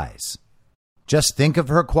arise. Just think of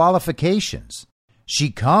her qualifications. She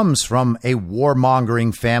comes from a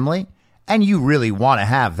warmongering family, and you really want to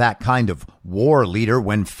have that kind of war leader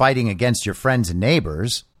when fighting against your friends and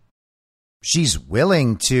neighbors. She's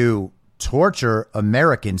willing to torture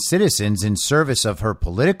American citizens in service of her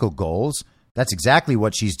political goals. That's exactly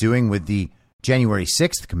what she's doing with the January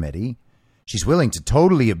 6th committee. She's willing to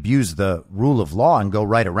totally abuse the rule of law and go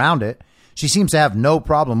right around it. She seems to have no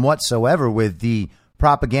problem whatsoever with the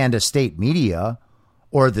propaganda state media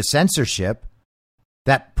or the censorship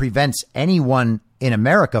that prevents anyone in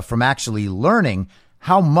America from actually learning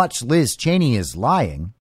how much Liz Cheney is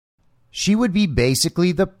lying. She would be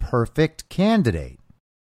basically the perfect candidate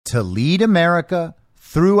to lead America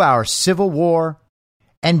through our civil war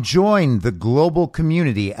and join the global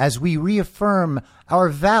community as we reaffirm our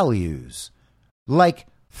values like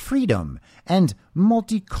freedom and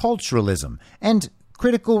multiculturalism and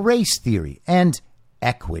critical race theory and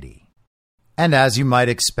equity. And as you might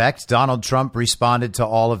expect, Donald Trump responded to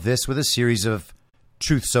all of this with a series of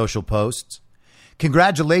Truth Social posts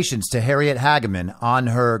Congratulations to Harriet Hageman on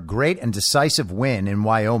her great and decisive win in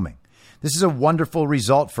Wyoming. This is a wonderful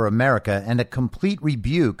result for America and a complete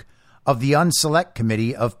rebuke of the Unselect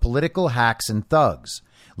Committee of political hacks and thugs.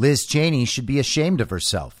 Liz Cheney should be ashamed of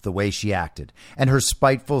herself, the way she acted, and her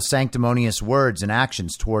spiteful, sanctimonious words and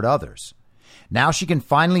actions toward others. Now she can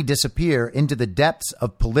finally disappear into the depths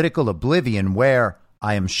of political oblivion where,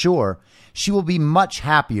 I am sure, she will be much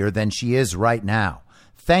happier than she is right now.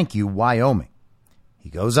 Thank you, Wyoming. He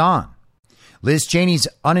goes on. Liz Cheney's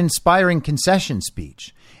uninspiring concession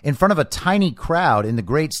speech in front of a tiny crowd in the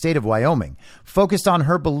great state of Wyoming focused on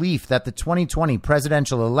her belief that the 2020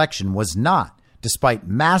 presidential election was not, despite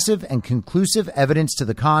massive and conclusive evidence to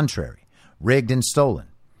the contrary, rigged and stolen.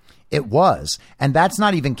 It was, and that's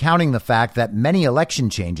not even counting the fact that many election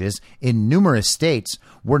changes in numerous states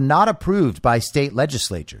were not approved by state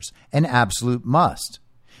legislatures, an absolute must.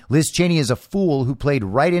 Liz Cheney is a fool who played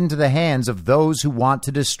right into the hands of those who want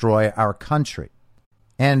to destroy our country.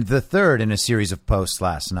 And the third in a series of posts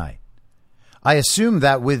last night. I assume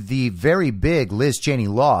that with the very big Liz Cheney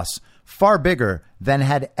loss, far bigger than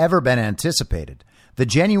had ever been anticipated, the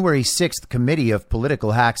January 6th Committee of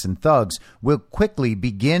Political Hacks and Thugs will quickly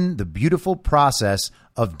begin the beautiful process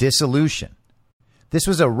of dissolution. This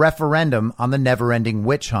was a referendum on the never-ending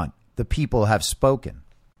witch hunt. The people have spoken.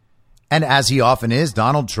 And as he often is,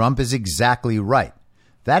 Donald Trump is exactly right.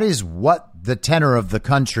 That is what the tenor of the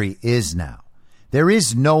country is now. There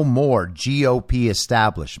is no more GOP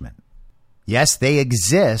establishment. Yes, they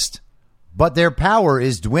exist, but their power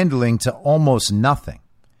is dwindling to almost nothing.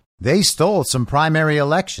 They stole some primary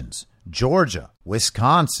elections, Georgia,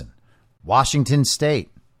 Wisconsin, Washington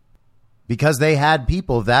State, because they had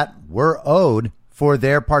people that were owed for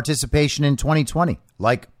their participation in 2020,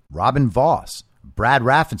 like Robin Vos, Brad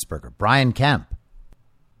Raffensperger, Brian Kemp.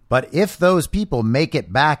 But if those people make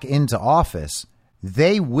it back into office,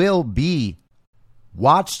 they will be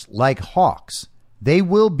watched like hawks. They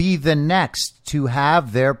will be the next to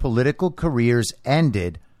have their political careers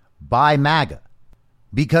ended by MAGA,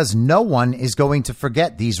 because no one is going to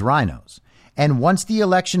forget these rhinos. And once the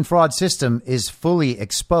election fraud system is fully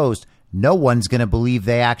exposed, no one's going to believe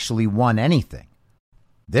they actually won anything.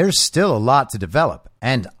 There's still a lot to develop,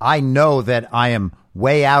 and I know that I am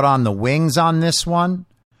way out on the wings on this one,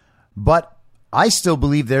 but I still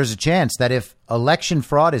believe there's a chance that if election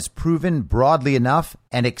fraud is proven broadly enough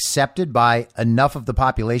and accepted by enough of the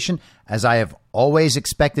population, as I have always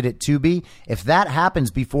expected it to be, if that happens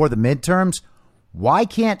before the midterms, why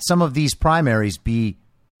can't some of these primaries be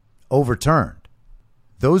overturned?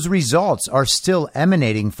 Those results are still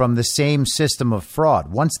emanating from the same system of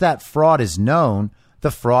fraud. Once that fraud is known, the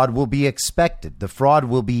fraud will be expected. The fraud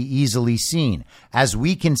will be easily seen, as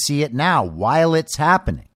we can see it now while it's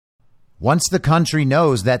happening. Once the country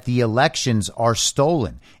knows that the elections are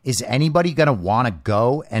stolen, is anybody going to want to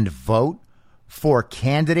go and vote for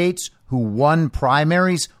candidates who won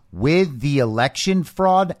primaries with the election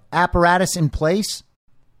fraud apparatus in place?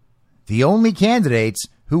 The only candidates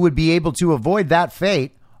who would be able to avoid that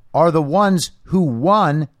fate are the ones who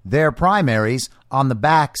won their primaries on the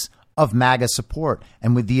backs of MAGA support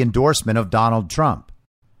and with the endorsement of Donald Trump.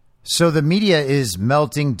 So the media is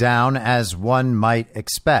melting down as one might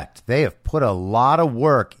expect. They have put a lot of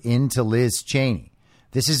work into Liz Cheney.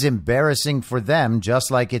 This is embarrassing for them,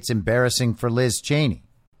 just like it's embarrassing for Liz Cheney.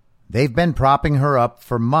 They've been propping her up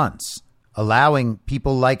for months, allowing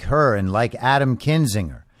people like her and like Adam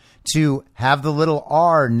Kinzinger to have the little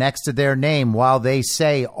R next to their name while they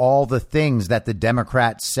say all the things that the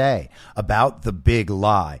Democrats say about the big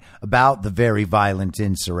lie, about the very violent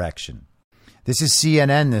insurrection. This is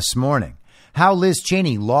CNN this morning. How Liz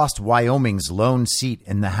Cheney lost Wyoming's lone seat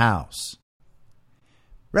in the House.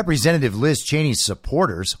 Representative Liz Cheney's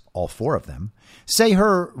supporters, all four of them, say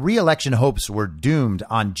her re-election hopes were doomed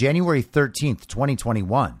on January 13th,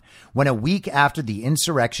 2021, when a week after the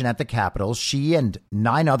insurrection at the Capitol, she and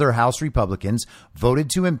 9 other House Republicans voted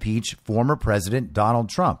to impeach former President Donald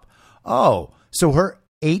Trump. Oh, so her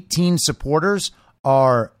 18 supporters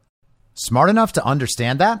are smart enough to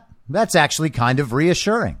understand that? That's actually kind of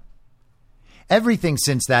reassuring. Everything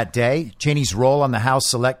since that day, Cheney's role on the House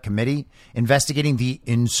Select Committee investigating the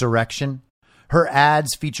insurrection, her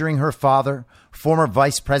ads featuring her father, former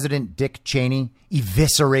Vice President Dick Cheney,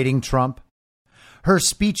 eviscerating Trump, her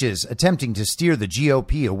speeches attempting to steer the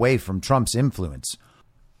GOP away from Trump's influence,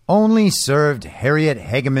 only served Harriet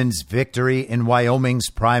Hageman's victory in Wyoming's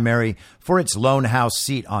primary for its lone House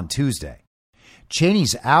seat on Tuesday.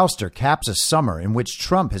 Cheney's ouster caps a summer in which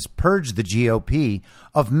Trump has purged the GOP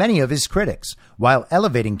of many of his critics while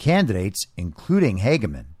elevating candidates, including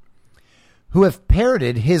Hageman, who have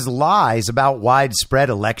parroted his lies about widespread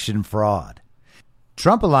election fraud.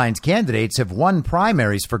 Trump-aligned candidates have won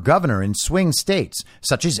primaries for governor in swing states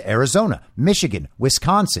such as Arizona, Michigan,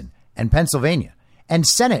 Wisconsin, and Pennsylvania, and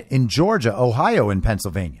Senate in Georgia, Ohio, and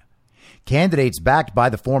Pennsylvania. Candidates backed by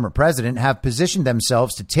the former president have positioned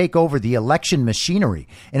themselves to take over the election machinery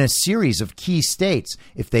in a series of key states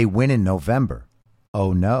if they win in November.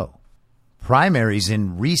 Oh no. Primaries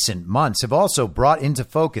in recent months have also brought into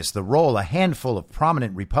focus the role a handful of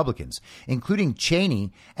prominent Republicans, including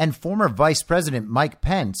Cheney and former Vice President Mike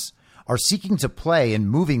Pence, are seeking to play in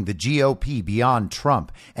moving the GOP beyond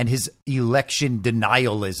Trump and his election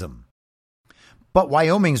denialism. But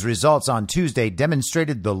Wyoming's results on Tuesday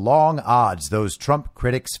demonstrated the long odds those Trump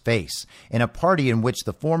critics face in a party in which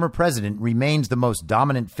the former president remains the most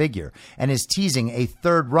dominant figure and is teasing a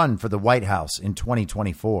third run for the White House in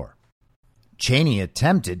 2024. Cheney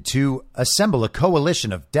attempted to assemble a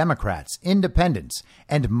coalition of Democrats, independents,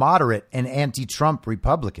 and moderate and anti-Trump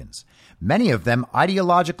Republicans, many of them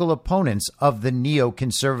ideological opponents of the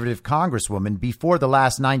neoconservative Congresswoman before the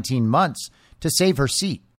last 19 months, to save her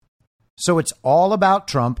seat. So it's all about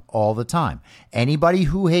Trump all the time. Anybody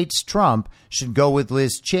who hates Trump should go with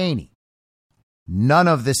Liz Cheney. None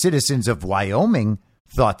of the citizens of Wyoming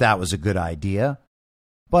thought that was a good idea.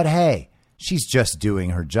 But hey, she's just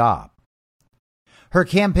doing her job. Her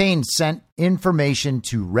campaign sent information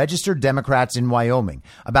to registered Democrats in Wyoming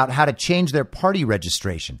about how to change their party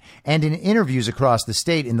registration. And in interviews across the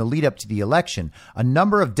state in the lead up to the election, a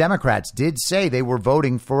number of Democrats did say they were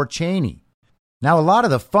voting for Cheney. Now, a lot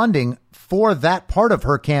of the funding for that part of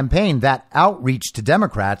her campaign, that outreach to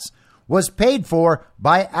Democrats, was paid for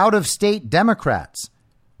by out-of-state Democrats.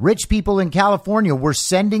 Rich people in California were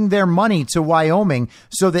sending their money to Wyoming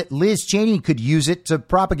so that Liz Cheney could use it to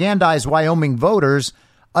propagandize Wyoming voters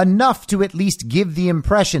enough to at least give the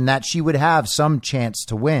impression that she would have some chance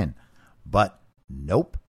to win. But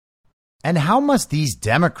nope. And how must these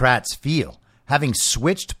Democrats feel having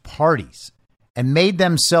switched parties and made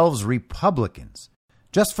themselves Republicans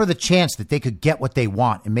just for the chance that they could get what they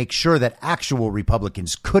want and make sure that actual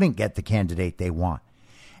Republicans couldn't get the candidate they want?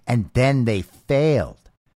 And then they failed.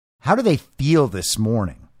 How do they feel this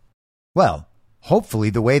morning? Well,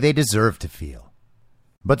 hopefully the way they deserve to feel.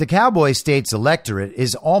 But the Cowboy State's electorate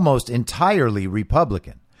is almost entirely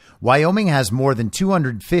Republican. Wyoming has more than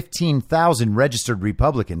 215,000 registered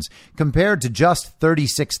Republicans compared to just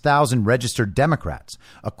 36,000 registered Democrats,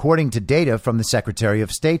 according to data from the Secretary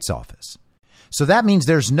of State's office. So that means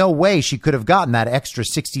there's no way she could have gotten that extra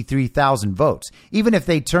 63,000 votes. Even if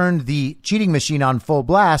they turned the cheating machine on full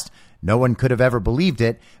blast, no one could have ever believed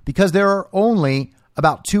it because there are only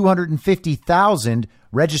about 250,000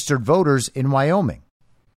 registered voters in Wyoming.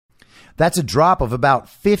 That's a drop of about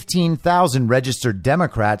 15,000 registered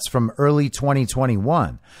Democrats from early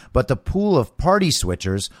 2021. But the pool of party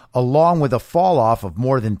switchers, along with a fall off of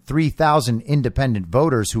more than 3,000 independent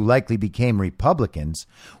voters who likely became Republicans,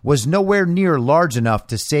 was nowhere near large enough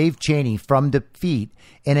to save Cheney from defeat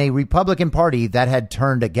in a Republican Party that had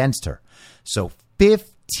turned against her. So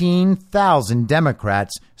 15,000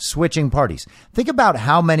 Democrats switching parties. Think about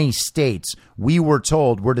how many states we were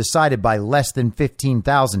told were decided by less than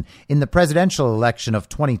 15,000 in the presidential election of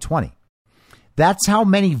 2020. That's how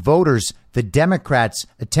many voters the Democrats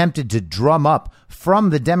attempted to drum up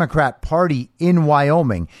from the Democrat Party in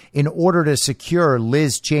Wyoming in order to secure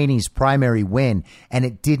Liz Cheney's primary win. And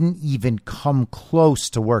it didn't even come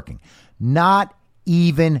close to working. Not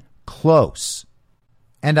even close.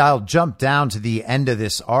 And I'll jump down to the end of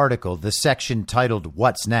this article, the section titled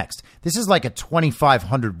 "What's Next?" This is like a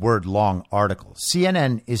 2,500 word long article.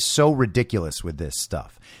 CNN is so ridiculous with this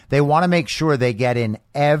stuff. They want to make sure they get in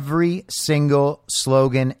every single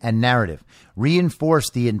slogan and narrative,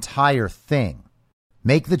 reinforce the entire thing,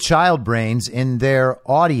 make the child brains in their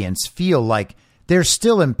audience feel like they're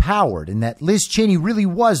still empowered and that Liz Cheney really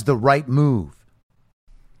was the right move.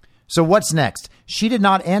 So what's next? She did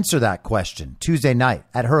not answer that question Tuesday night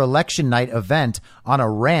at her election night event on a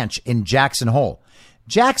ranch in Jackson Hole.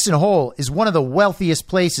 Jackson Hole is one of the wealthiest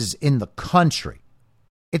places in the country.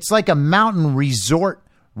 It's like a mountain resort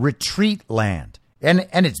retreat land. And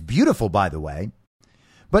it's beautiful, by the way.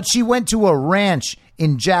 But she went to a ranch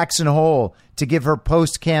in Jackson Hole to give her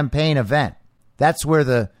post-campaign event. That's where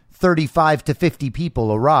the 35 to 50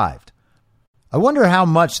 people arrived. I wonder how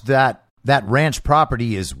much that ranch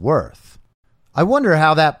property is worth. I wonder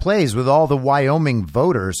how that plays with all the Wyoming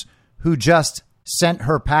voters who just sent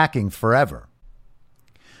her packing forever.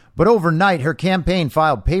 But overnight, her campaign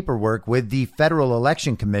filed paperwork with the Federal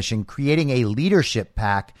Election Commission creating a leadership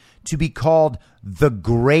PAC to be called The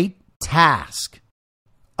Great Task.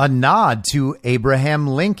 a nod to Abraham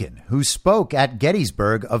Lincoln, who spoke at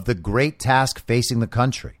Gettysburg of the great task facing the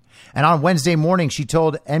country. And on Wednesday morning, she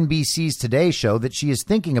told NBC's Today Show that she is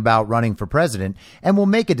thinking about running for president and will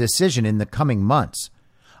make a decision in the coming months.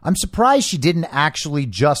 I'm surprised she didn't actually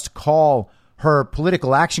just call her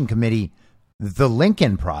political action committee the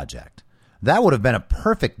Lincoln Project. That would have been a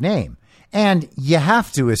perfect name. And you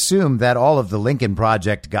have to assume that all of the Lincoln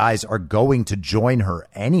Project guys are going to join her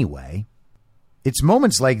anyway. It's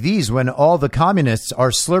moments like these when all the communists are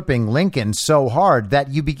slurping Lincoln so hard that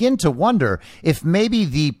you begin to wonder if maybe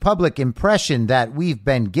the public impression that we've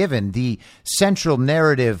been given, the central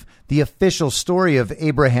narrative, the official story of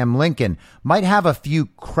Abraham Lincoln, might have a few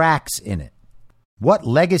cracks in it. What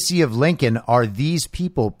legacy of Lincoln are these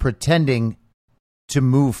people pretending to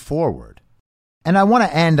move forward? And I want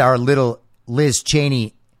to end our little Liz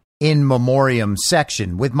Cheney in memoriam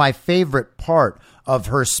section with my favorite part of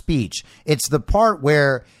her speech. It's the part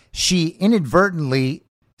where she inadvertently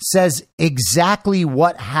says exactly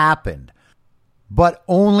what happened, but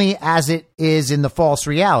only as it is in the false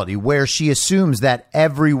reality, where she assumes that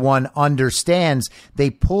everyone understands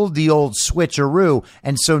they pulled the old switcheroo,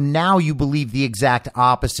 and so now you believe the exact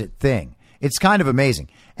opposite thing. It's kind of amazing.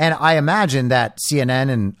 And I imagine that CNN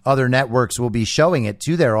and other networks will be showing it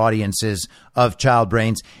to their audiences of child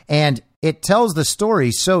brains. And it tells the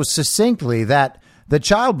story so succinctly that the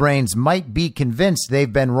child brains might be convinced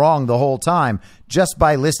they've been wrong the whole time just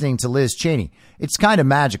by listening to Liz Cheney. It's kind of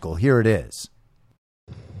magical. Here it is.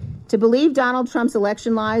 To believe Donald Trump's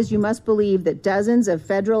election lies, you must believe that dozens of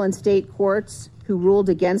federal and state courts who ruled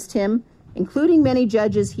against him, including many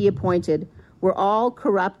judges he appointed, were all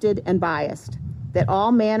corrupted and biased, that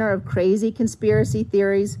all manner of crazy conspiracy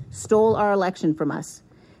theories stole our election from us,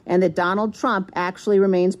 and that Donald Trump actually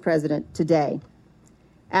remains president today.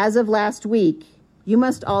 As of last week, you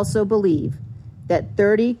must also believe that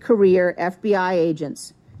 30 career FBI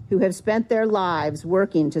agents who have spent their lives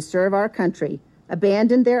working to serve our country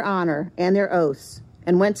abandoned their honor and their oaths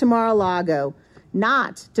and went to Mar-a-Lago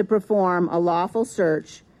not to perform a lawful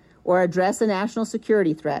search or address a national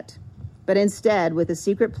security threat, but instead with a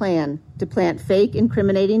secret plan to plant fake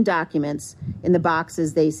incriminating documents in the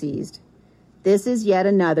boxes they seized. This is yet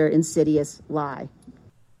another insidious lie.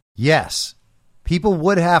 Yes, people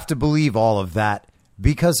would have to believe all of that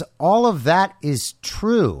because all of that is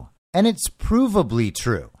true, and it's provably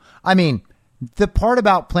true. I mean, the part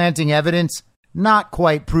about planting evidence, not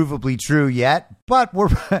quite provably true yet, but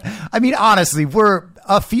honestly, we're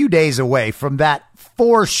a few days away from that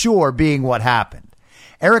for sure being what happened.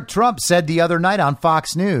 Eric Trump said the other night on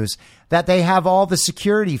Fox News that they have all the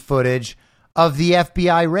security footage of the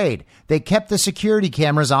FBI raid. They kept the security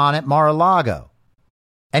cameras on at Mar-a-Lago.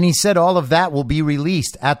 And he said all of that will be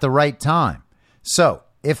released at the right time. So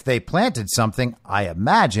if they planted something, I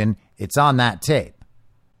imagine it's on that tape.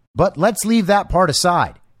 But let's leave that part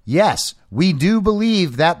aside. Yes, we do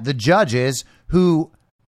believe that the judges who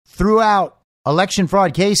threw out election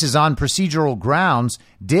fraud cases on procedural grounds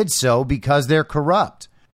did so because they're corrupt.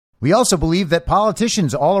 We also believe that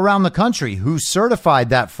politicians all around the country who certified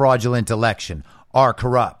that fraudulent election are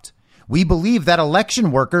corrupt. We believe that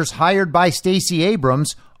election workers hired by Stacey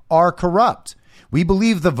Abrams are corrupt. We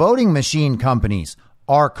believe the voting machine companies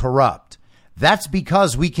are corrupt. That's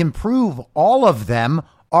because we can prove all of them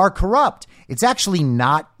are corrupt. It's actually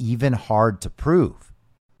not even hard to prove.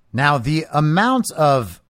 Now, the amount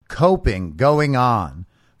of coping going on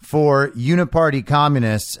for uniparty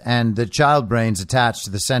communists and the child brains attached to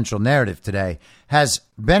the central narrative today has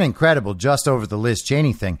been incredible just over the Liz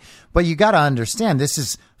Cheney thing. But you got to understand, this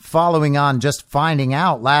is following on just finding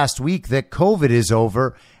out last week that COVID is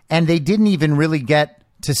over and they didn't even really get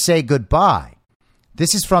to say goodbye.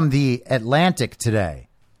 This is from the Atlantic today.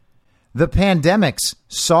 The pandemic's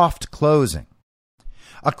soft closing.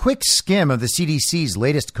 A quick skim of the CDC's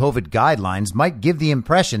latest COVID guidelines might give the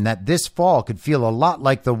impression that this fall could feel a lot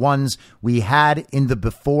like the ones we had in the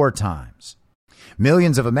before times.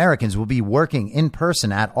 Millions of Americans will be working in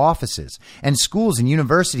person at offices, and schools and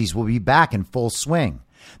universities will be back in full swing.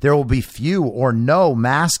 There will be few or no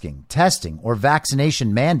masking, testing, or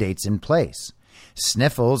vaccination mandates in place.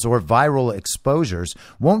 Sniffles or viral exposures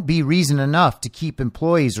won't be reason enough to keep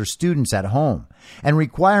employees or students at home, and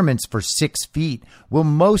requirements for 6 feet will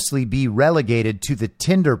mostly be relegated to the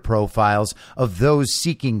Tinder profiles of those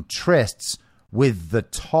seeking trysts with the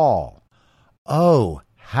tall. Oh,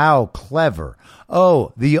 how clever.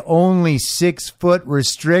 Oh, the only 6-foot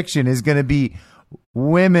restriction is going to be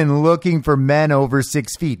women looking for men over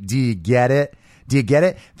 6 feet. Do you get it? Do you get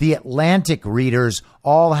it? The Atlantic readers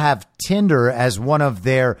all have Tinder as one of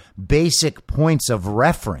their basic points of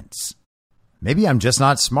reference. Maybe I'm just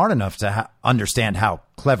not smart enough to understand how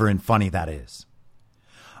clever and funny that is.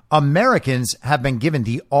 Americans have been given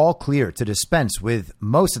the all clear to dispense with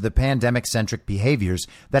most of the pandemic-centric behaviors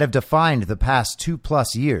that have defined the past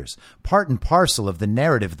 2+ years, part and parcel of the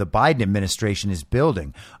narrative the Biden administration is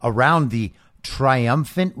building around the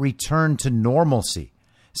triumphant return to normalcy,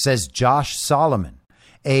 says Josh Solomon,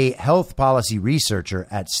 a health policy researcher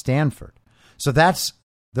at Stanford. So that's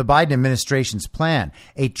the Biden administration's plan,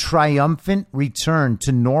 a triumphant return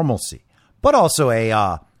to normalcy, but also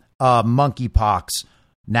a monkeypox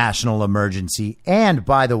national emergency. And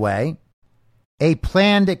by the way, a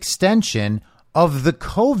planned extension of the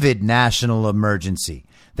COVID national emergency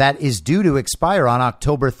that is due to expire on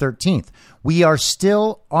October 13th. We are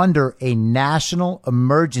still under a national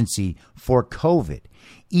emergency for COVID,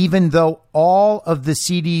 even though all of the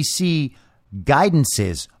CDC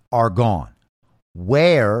guidances are gone.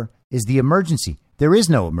 Where is the emergency? There is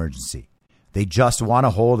no emergency. They just want to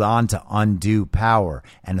hold on to undue power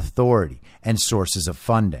and authority and sources of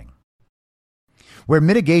funding. Where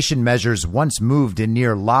mitigation measures once moved in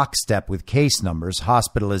near lockstep with case numbers,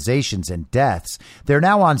 hospitalizations, and deaths, they're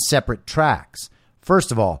now on separate tracks.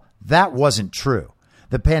 First of all, that wasn't true.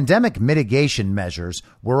 The pandemic mitigation measures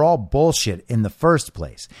were all bullshit in the first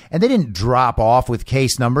place, and they didn't drop off with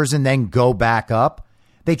case numbers and then go back up.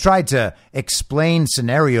 They tried to explain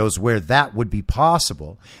scenarios where that would be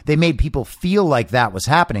possible. They made people feel like that was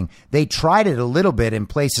happening. They tried it a little bit in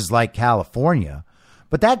places like California,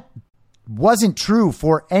 but that wasn't true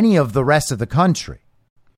for any of the rest of the country.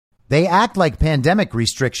 They act like pandemic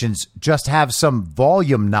restrictions just have some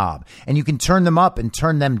volume knob, and you can turn them up and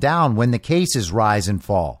turn them down when the cases rise and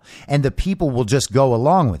fall, and the people will just go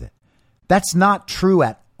along with it. That's not true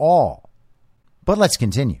at all. But let's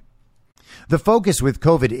continue. The focus with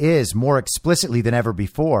COVID is, more explicitly than ever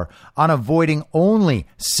before, on avoiding only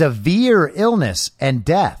severe illness and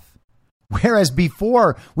death. Whereas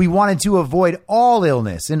before, we wanted to avoid all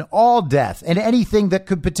illness and all death and anything that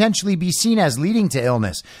could potentially be seen as leading to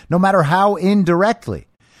illness, no matter how indirectly,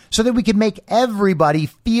 so that we could make everybody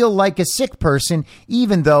feel like a sick person,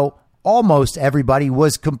 even though almost everybody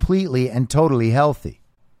was completely and totally healthy.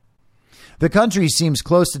 The country seems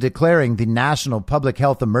close to declaring the national public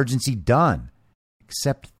health emergency done,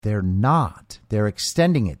 except they're not. They're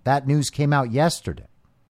extending it. That news came out yesterday.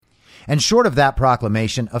 And short of that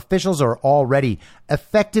proclamation, officials are already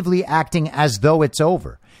effectively acting as though it's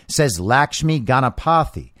over, says Lakshmi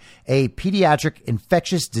Ganapathy, a pediatric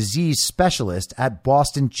infectious disease specialist at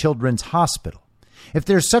Boston Children's Hospital. If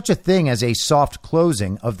there's such a thing as a soft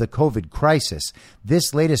closing of the COVID crisis,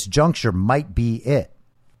 this latest juncture might be it.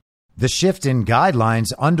 The shift in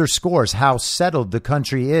guidelines underscores how settled the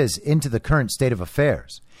country is into the current state of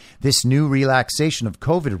affairs. This new relaxation of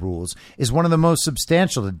COVID rules is one of the most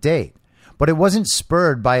substantial to date, but it wasn't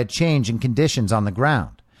spurred by a change in conditions on the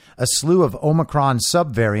ground. A slew of Omicron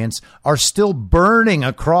subvariants are still burning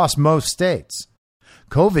across most states.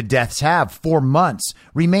 COVID deaths have, for months,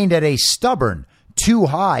 remained at a stubborn, too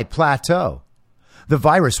high plateau. The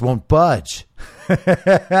virus won't budge,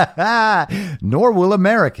 nor will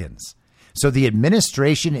Americans. So the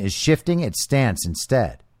administration is shifting its stance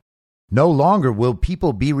instead. No longer will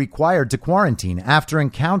people be required to quarantine after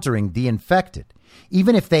encountering the infected,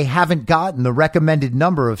 even if they haven't gotten the recommended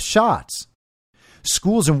number of shots.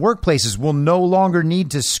 Schools and workplaces will no longer need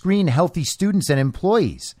to screen healthy students and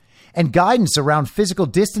employees, and guidance around physical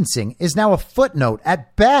distancing is now a footnote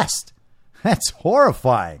at best. That's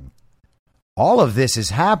horrifying. All of this is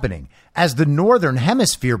happening as the Northern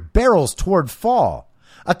Hemisphere barrels toward fall,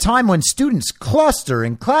 a time when students cluster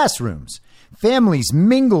in classrooms, families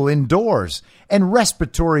mingle indoors, and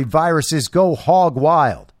respiratory viruses go hog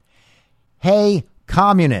wild. Hey,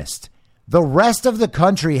 communist, the rest of the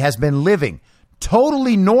country has been living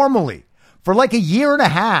totally normally for like a year and a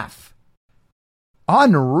half.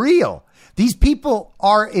 Unreal. These people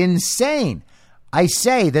are insane. I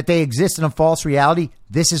say that they exist in a false reality.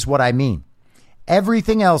 This is what I mean.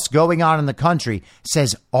 Everything else going on in the country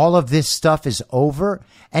says all of this stuff is over,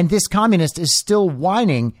 and this communist is still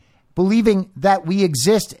whining, believing that we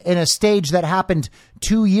exist in a stage that happened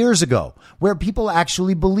 2 years ago, where people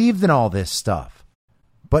actually believed in all this stuff.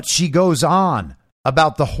 But she goes on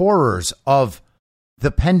about the horrors of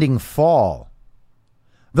the pending fall.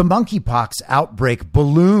 The monkeypox outbreak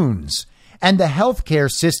balloons, and the healthcare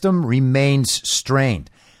system remains strained.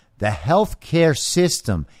 The healthcare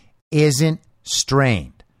system isn't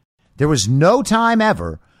strained. There was no time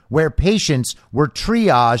ever where patients were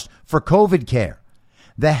triaged for COVID care.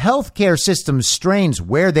 The healthcare system strains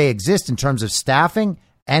where they exist in terms of staffing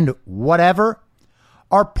and whatever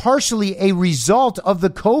are partially a result of the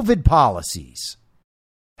COVID policies.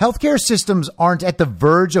 Healthcare systems aren't at the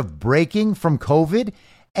verge of breaking from COVID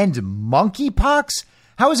and monkeypox.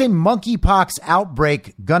 How is a monkeypox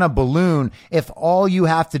outbreak gonna balloon if all you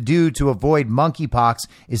have to do to avoid monkeypox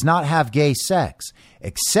is not have gay sex?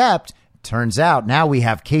 Except, turns out now we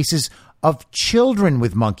have cases of children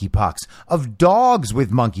with monkeypox, of dogs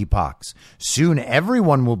with monkeypox. Soon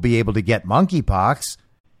everyone will be able to get monkeypox,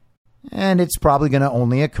 and it's probably going to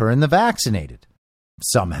only occur in the vaccinated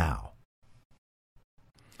somehow.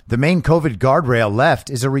 The main COVID guardrail left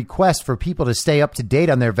is a request for people to stay up to date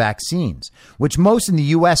on their vaccines, which most in the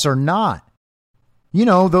U.S. are not. You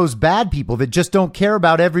know, those bad people that just don't care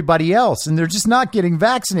about everybody else and they're just not getting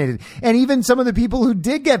vaccinated. And even some of the people who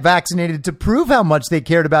did get vaccinated to prove how much they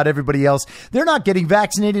cared about everybody else, they're not getting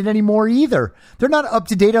vaccinated anymore either. They're not up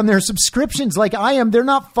to date on their subscriptions like I am. They're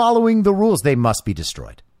not following the rules. They must be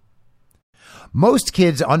destroyed. Most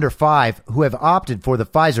kids under 5 who have opted for the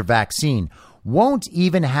Pfizer vaccine won't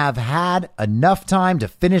even have had enough time to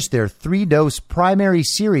finish their 3-dose primary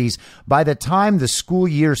series by the time the school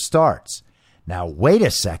year starts. Now, wait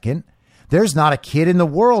a second. There's not a kid in the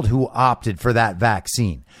world who opted for that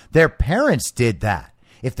vaccine. Their parents did that.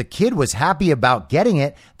 If the kid was happy about getting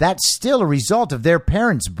it, that's still a result of their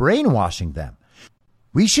parents brainwashing them.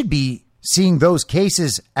 We should be seeing those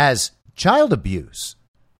cases as child abuse,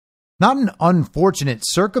 not an unfortunate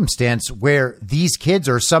circumstance where these kids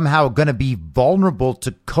are somehow going to be vulnerable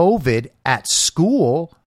to COVID at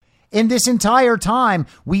school. In this entire time,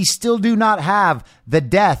 we still do not have the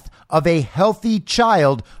death of a healthy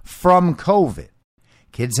child from COVID.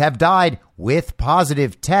 Kids have died with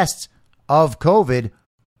positive tests of COVID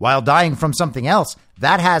while dying from something else.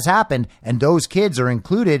 That has happened, and those kids are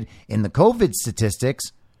included in the COVID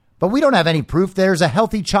statistics. But we don't have any proof there's a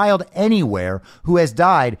healthy child anywhere who has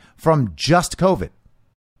died from just COVID.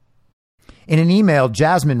 In an email,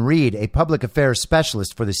 Jasmine Reed, a public affairs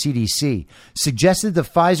specialist for the CDC, suggested the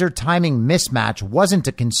Pfizer timing mismatch wasn't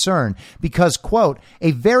a concern because, quote,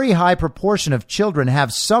 a very high proportion of children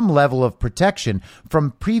have some level of protection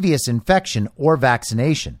from previous infection or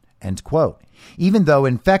vaccination, end quote, even though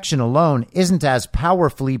infection alone isn't as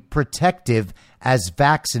powerfully protective as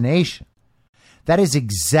vaccination. That is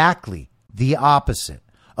exactly the opposite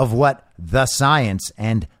of what the science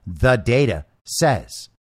and the data says.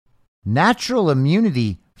 Natural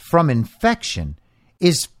immunity from infection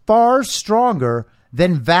is far stronger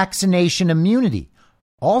than vaccination immunity.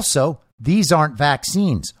 Also, these aren't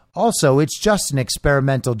vaccines. Also, it's just an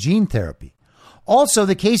experimental gene therapy. Also,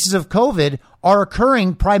 the cases of COVID are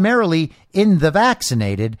occurring primarily in the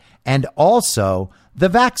vaccinated, and also the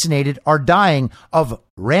vaccinated are dying of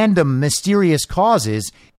random mysterious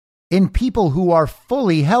causes in people who are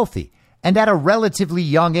fully healthy and at a relatively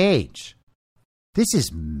young age. This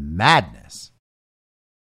is madness.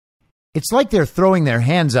 It's like they're throwing their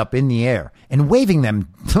hands up in the air and waving them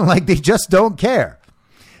like they just don't care,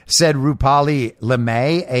 said Rupali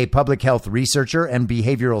LeMay, a public health researcher and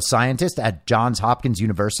behavioral scientist at Johns Hopkins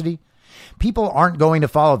University. People aren't going to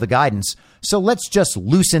follow the guidance, so let's just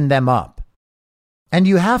loosen them up. And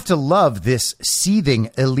you have to love this seething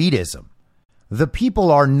elitism. The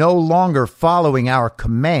people are no longer following our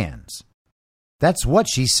commands. That's what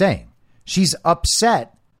she's saying. She's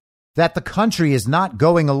upset that the country is not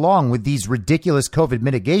going along with these ridiculous COVID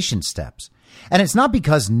mitigation steps. And it's not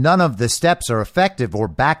because none of the steps are effective or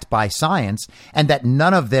backed by science and that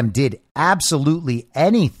none of them did absolutely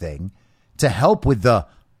anything to help with the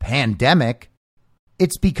pandemic.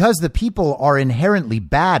 It's because the people are inherently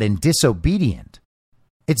bad and disobedient.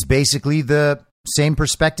 It's basically the same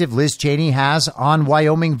perspective Liz Cheney has on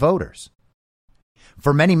Wyoming voters.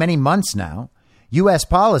 For many, many months now, U.S.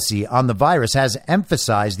 policy on the virus has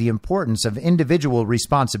emphasized the importance of individual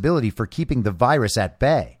responsibility for keeping the virus at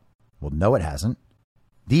bay. Well, no, it hasn't.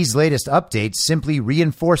 These latest updates simply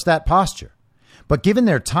reinforce that posture. But given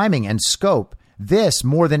their timing and scope, this,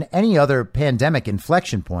 more than any other pandemic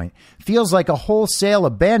inflection point, feels like a wholesale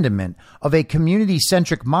abandonment of a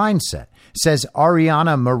community-centric mindset, says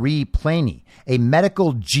Ariana Marie Planey, a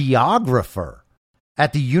medical geographer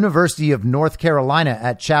at the University of North Carolina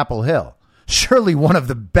at Chapel Hill. Surely one of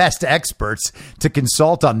the best experts to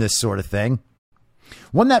consult on this sort of thing.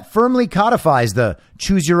 One that firmly codifies the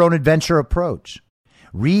choose-your-own-adventure approach.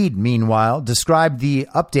 Reed, meanwhile, described the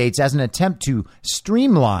updates as an attempt to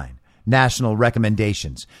streamline national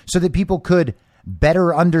recommendations so that people could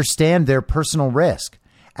better understand their personal risk,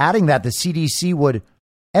 adding that the CDC would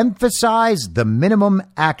emphasize the minimum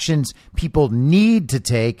actions people need to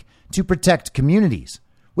take to protect communities,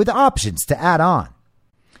 with options to add on.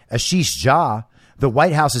 Ashish Jha, The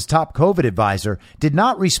White House's top COVID advisor did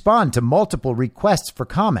not respond to multiple requests for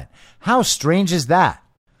comment. How strange is that?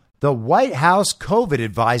 The White House COVID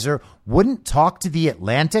advisor wouldn't talk to The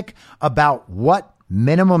Atlantic about what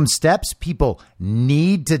minimum steps people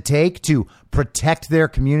need to take to protect their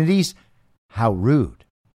communities? How rude.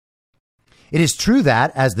 It is true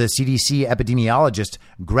that, as the CDC epidemiologist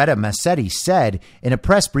Greta Massetti said in a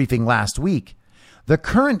press briefing last week, the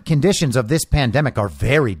current conditions of this pandemic are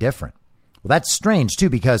very different. Well, that's strange, too,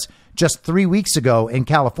 because just 3 weeks ago in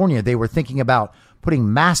California, they were thinking about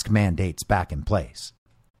putting mask mandates back in place.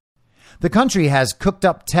 The country has cooked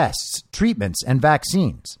up tests, treatments, and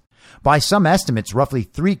vaccines. By some estimates, roughly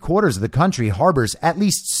 3/4 of the country harbors at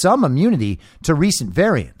least some immunity to recent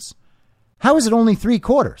variants. How is it only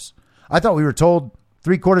 3/4? I thought we were told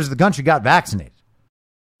 3/4 of the country got vaccinated.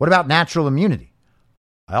 What about natural immunity?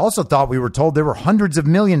 I also thought we were told there were hundreds of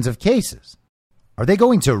millions of cases. Are they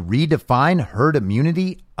going to redefine herd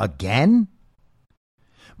immunity again?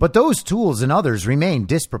 But those tools and others remain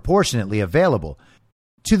disproportionately available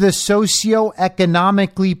to the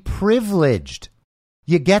socioeconomically privileged.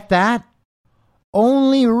 You get that?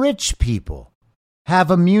 Only rich people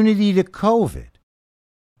have immunity to COVID.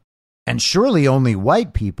 And surely only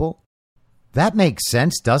white people. That makes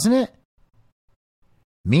sense, doesn't it?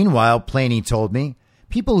 Meanwhile, Planey told me,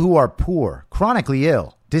 people who are poor, chronically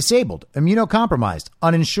ill, disabled, immunocompromised,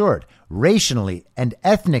 uninsured, racially and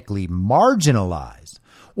ethnically marginalized,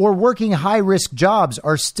 or working high-risk jobs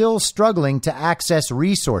are still struggling to access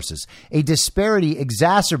resources, a disparity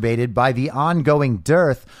exacerbated by the ongoing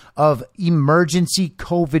dearth of emergency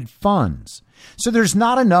COVID funds. So there's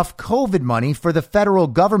not enough COVID money for the federal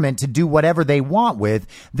government to do whatever they want with.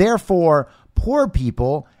 Therefore, poor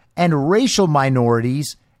people and racial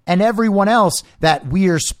minorities and everyone else that we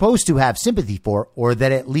are supposed to have sympathy for, or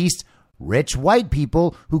that at least rich white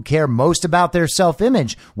people who care most about their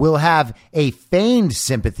self-image will have a feigned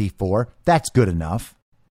sympathy for, that's good enough.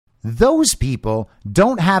 Those people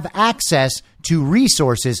don't have access to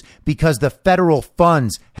resources because the federal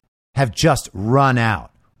funds have just run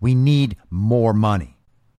out. We need more money.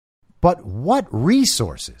 But what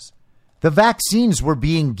resources? The vaccines were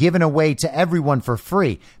being given away to everyone for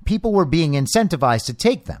free. People were being incentivized to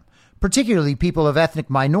take them, particularly people of ethnic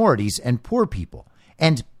minorities and poor people,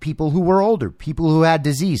 and people who were older, people who had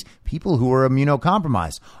disease, people who were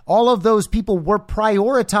immunocompromised. All of those people were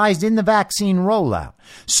prioritized in the vaccine rollout.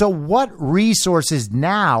 So what resources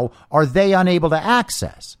now are they unable to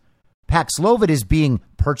access? Paxlovid is being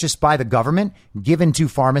purchased by the government, given to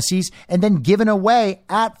pharmacies, and then given away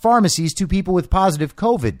at pharmacies to people with positive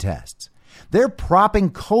COVID tests. They're propping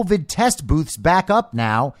COVID test booths back up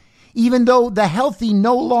now, even though the healthy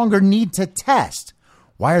no longer need to test.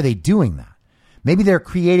 Why are they doing that? Maybe they're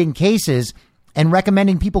creating cases and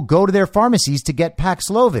recommending people go to their pharmacies to get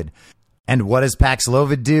Paxlovid. And what does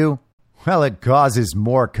Paxlovid do? Well, it causes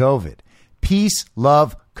more COVID. Peace,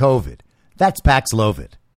 love, COVID. That's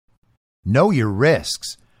Paxlovid. Know your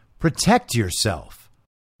risks. Protect yourself.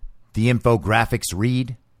 The infographics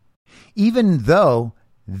read, even though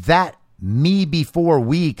that me before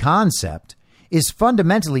we concept is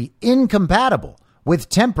fundamentally incompatible with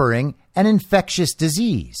tempering an infectious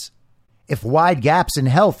disease. If wide gaps in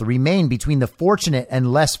health remain between the fortunate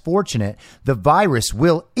and less fortunate, the virus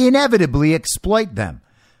will inevitably exploit them.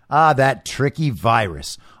 Ah, that tricky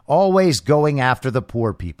virus, always going after the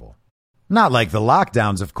poor people. Not like the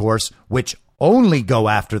lockdowns, of course, which only go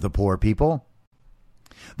after the poor people.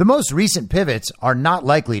 The most recent pivots are not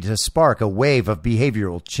likely to spark a wave of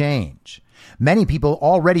behavioral change. Many people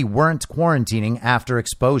already weren't quarantining after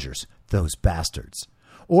exposures, those bastards,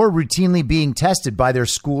 or routinely being tested by their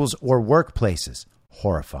schools or workplaces,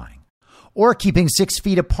 horrifying, or keeping 6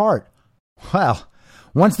 feet apart. Well,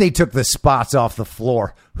 once they took the spots off the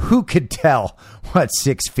floor, who could tell what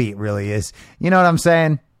 6 feet really is? You know what I'm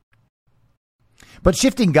saying? But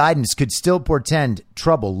shifting guidance could still portend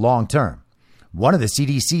trouble long term. One of the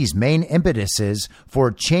CDC's main impetuses for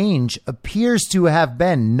change appears to have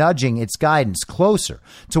been nudging its guidance closer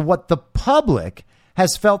to what the public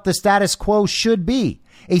has felt the status quo should be,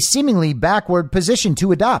 a seemingly backward position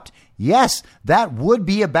to adopt. Yes, that would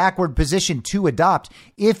be a backward position to adopt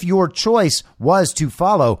if your choice was to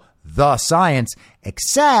follow the science,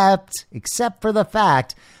 except for the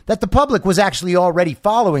fact that the public was actually already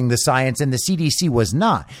following the science and the CDC was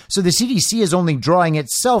not. So the CDC is only drawing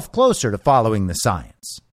itself closer to following the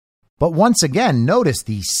science. But once again, notice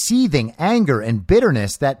the seething anger and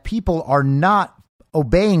bitterness that people are not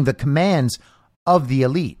obeying the commands of the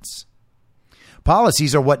elites.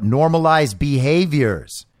 Policies are what normalize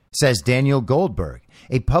behaviors, says Daniel Goldberg,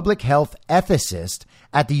 a public health ethicist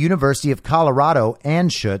at the University of Colorado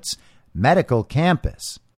Anschutz Medical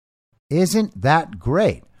Campus. Isn't that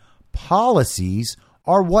great? Policies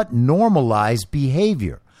are what normalize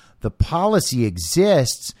behavior. The policy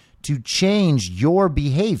exists to change your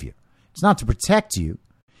behavior. It's not to protect you.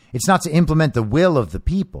 It's not to implement the will of the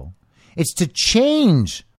people. It's to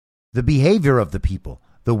change the behavior of the people,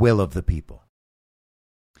 the will of the people.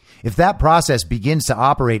 If that process begins to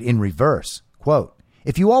operate in reverse, quote,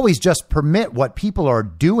 if you always just permit what people are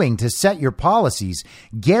doing to set your policies,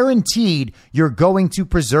 guaranteed you're going to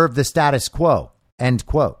preserve the status quo, end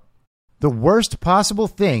quote. The worst possible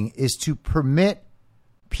thing is to permit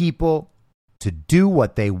people to do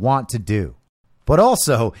what they want to do, but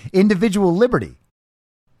also individual liberty.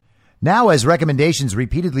 Now, as recommendations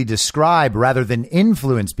repeatedly describe rather than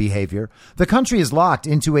influence behavior, the country is locked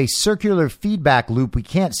into a circular feedback loop we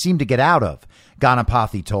can't seem to get out of,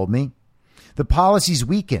 Ganapathy told me. The policies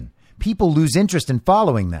weaken. People lose interest in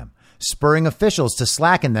following them, spurring officials to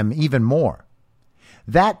slacken them even more.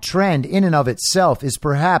 That trend in and of itself is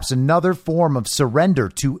perhaps another form of surrender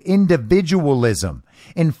to individualism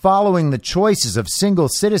in following the choices of single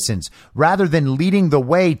citizens rather than leading the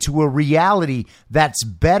way to a reality that's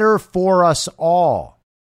better for us all.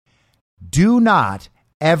 Do not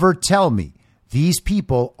ever tell me these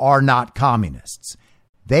people are not communists.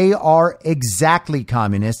 They are exactly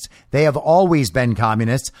communists. They have always been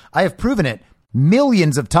communists. I have proven it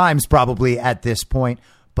millions of times probably at this point.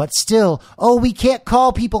 But still, oh, we can't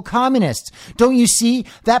call people communists. Don't you see?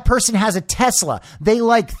 That person has a Tesla. They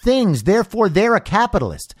like things. Therefore, they're a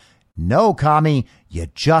capitalist. No, commie, you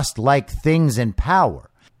just like things and power.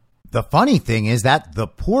 The funny thing is that the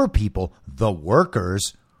poor people, the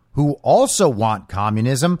workers, who also want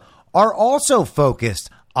communism, are also focused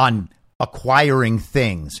on acquiring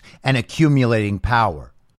things and accumulating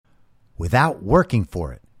power without working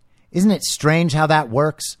for it. Isn't it strange how that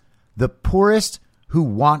works? The poorest who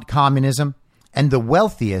want communism and the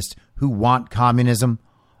wealthiest who want communism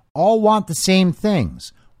all want the same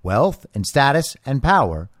things, wealth and status and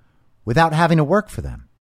power, without having to work for them.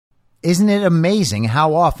 Isn't it amazing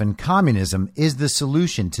how often communism is the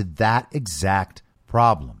solution to that exact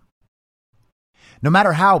problem? No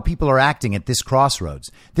matter how people are acting at this crossroads,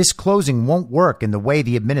 this closing won't work in the way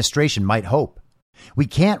the administration might hope. We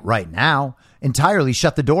can't right now entirely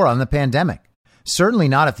shut the door on the pandemic. Certainly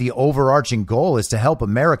not if the overarching goal is to help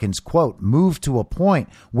Americans, quote, move to a point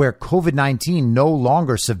where COVID-19 no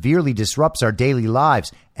longer severely disrupts our daily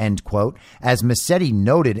lives, end quote, as Massetti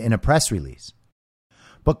noted in a press release.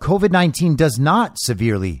 But COVID-19 does not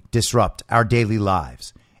severely disrupt our daily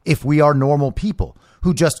lives if we are normal people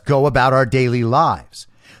who just go about our daily lives.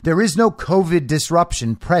 There is no COVID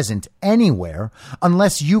disruption present anywhere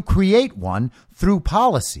unless you create one through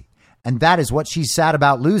policy. And that is what she's sad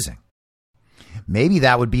about losing. Maybe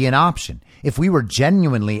that would be an option if we were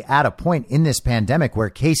genuinely at a point in this pandemic where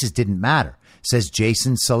cases didn't matter, says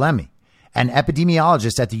Jason Salemi, an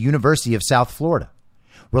epidemiologist at the University of South Florida.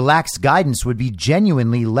 Relaxed guidance would be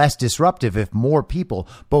genuinely less disruptive if more people,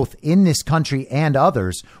 both in this country and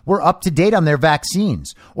others, were up to date on their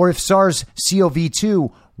vaccines, or if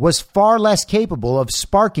SARS-CoV-2 was far less capable of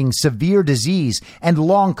sparking severe disease and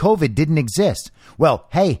long COVID didn't exist. Well,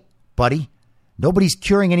 hey, buddy, nobody's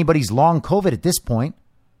curing anybody's long COVID at this point.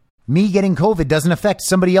 Me getting COVID doesn't affect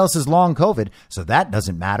somebody else's long COVID, so that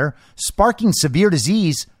doesn't matter. Sparking severe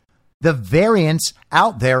disease, the variants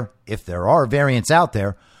out there, if there are variants out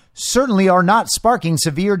there, certainly are not sparking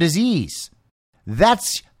severe disease.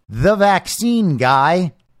 That's the vaccine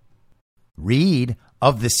guy. Reid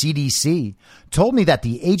of the CDC told me that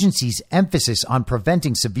the agency's emphasis on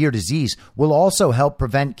preventing severe disease will also help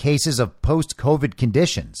prevent cases of post-COVID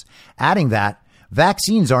conditions, adding that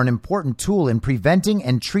vaccines are an important tool in preventing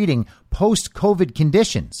and treating post-COVID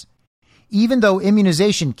conditions. Even though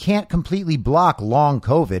immunization can't completely block long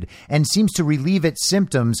COVID and seems to relieve its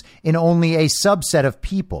symptoms in only a subset of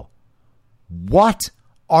people. What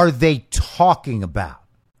are they talking about?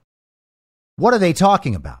 What are they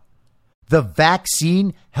talking about? The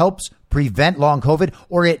vaccine helps prevent long COVID,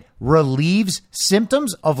 or it relieves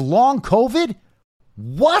symptoms of long COVID?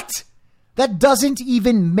 What? That doesn't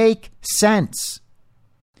even make sense.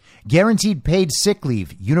 Guaranteed paid sick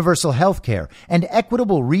leave, universal health care, and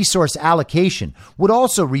equitable resource allocation would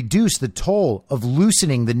also reduce the toll of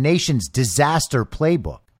loosening the nation's disaster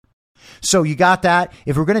playbook. So you got that?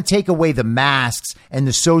 If we're going to take away the masks and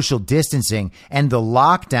the social distancing and the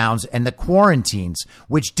lockdowns and the quarantines,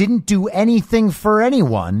 which didn't do anything for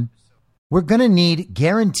anyone, we're going to need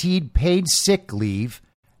guaranteed paid sick leave,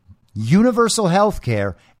 universal health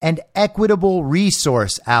care, and equitable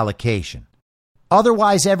resource allocation.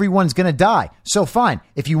 Otherwise, everyone's going to die. So fine.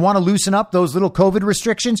 If you want to loosen up those little COVID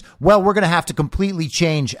restrictions, well, we're going to have to completely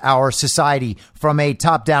change our society from a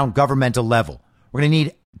top-down governmental level. We're going to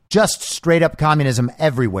need just straight up communism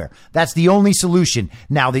everywhere. That's the only solution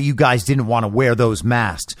now that you guys didn't want to wear those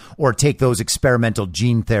masks or take those experimental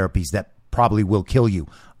gene therapies that probably will kill you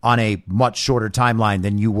on a much shorter timeline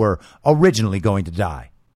than you were originally going to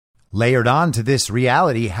die. Layered on to this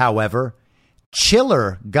reality, however,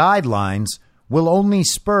 chiller guidelines will only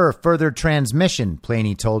spur further transmission,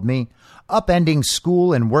 Planey told me, upending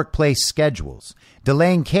school and workplace schedules,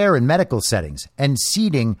 delaying care in medical settings, and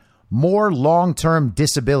seeding more long-term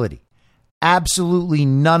disability. Absolutely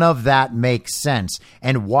none of that makes sense.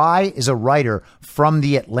 And why is a writer from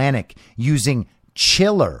The Atlantic using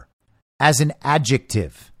chiller as an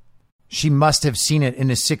adjective? She must have seen it in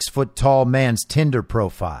a 6-foot-tall man's Tinder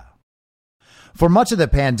profile. For much of the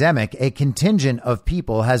pandemic, a contingent of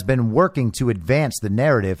people has been working to advance the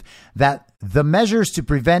narrative that the measures to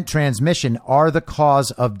prevent transmission are the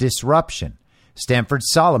cause of disruption, Stanford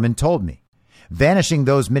Solomon told me. Vanishing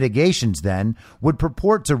those mitigations, then, would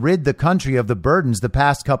purport to rid the country of the burdens the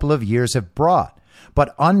past couple of years have brought.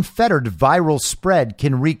 But unfettered viral spread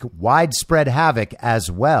can wreak widespread havoc as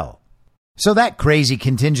well. So that crazy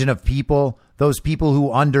contingent of people, those people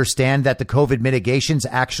who understand that the COVID mitigations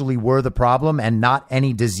actually were the problem and not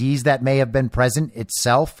any disease that may have been present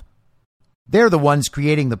itself, they're the ones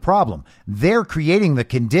creating the problem. They're creating the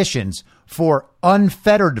conditions for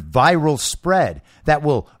unfettered viral spread that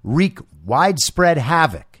will wreak widespread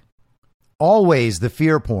havoc. Always the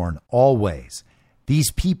fear porn, always.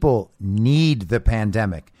 These people need the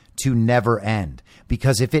pandemic to never end,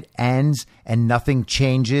 because if it ends and nothing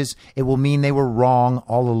changes, it will mean they were wrong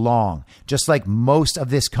all along, just like most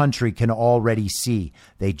of this country can already see.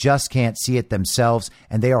 They just can't see it themselves,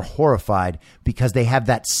 and they are horrified because they have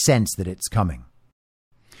that sense that it's coming.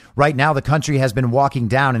 Right now, the country has been walking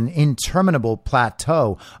down an interminable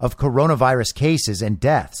plateau of coronavirus cases and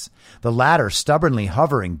deaths, the latter stubbornly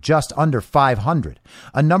hovering just under 500,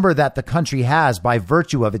 a number that the country has, by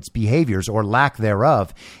virtue of its behaviors or lack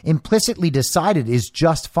thereof, implicitly decided is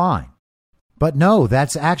just fine. But no,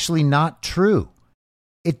 that's actually not true.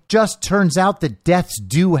 It just turns out that deaths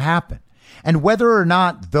do happen. And whether or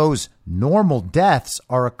not those normal deaths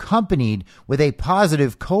are accompanied with a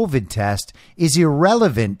positive COVID test is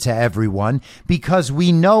irrelevant to everyone, because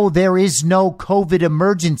we know there is no COVID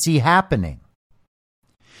emergency happening.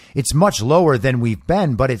 It's much lower than we've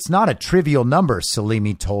been, but it's not a trivial number,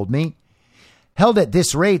 Salimi told me. Held at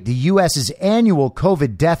this rate, the U.S.'s annual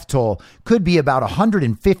COVID death toll could be about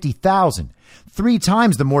 150,000, 3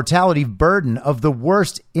 times the mortality burden of the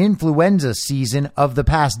worst influenza season of the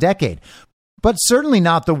past decade. But certainly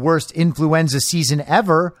not the worst influenza season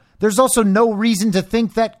ever. There's also no reason to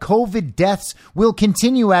think that COVID deaths will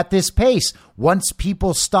continue at this pace once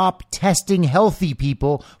people stop testing healthy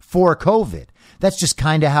people for COVID. That's just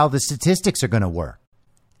kind of how the statistics are going to work.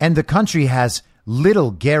 And the country has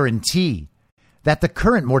little guarantee that the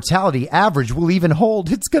current mortality average will even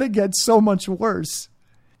hold. It's going to get so much worse.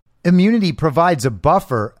 Immunity provides a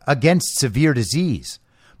buffer against severe disease,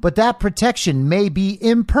 but that protection may be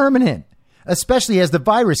impermanent, especially as the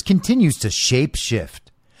virus continues to shapeshift,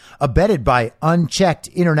 abetted by unchecked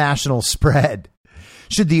international spread.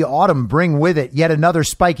 Should the autumn bring with it yet another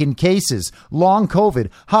spike in cases, long COVID,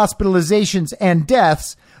 hospitalizations, and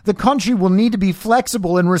deaths, the country will need to be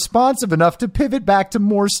flexible and responsive enough to pivot back to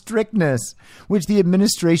more strictness, which the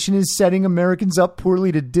administration is setting Americans up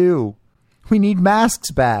poorly to do. We need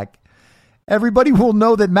masks back. Everybody will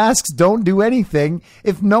know that masks don't do anything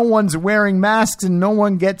if no one's wearing masks and no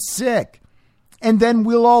one gets sick. And then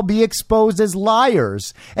we'll all be exposed as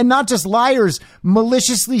liars. And not just liars,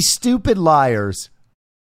 maliciously stupid liars.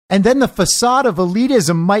 And then the facade of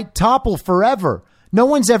elitism might topple forever. No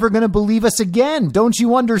one's ever going to believe us again. Don't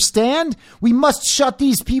you understand? We must shut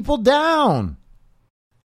these people down.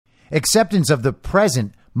 Acceptance of the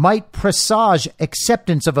present might presage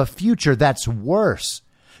acceptance of a future that's worse.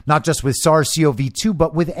 Not just with SARS-CoV-2,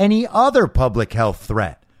 but with any other public health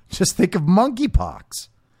threat. Just think of monkeypox.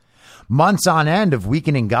 Months on end of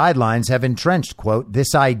weakening guidelines have entrenched, quote,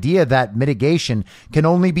 this idea that mitigation can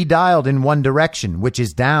only be dialed in one direction, which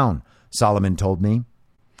is down, Solomon told me.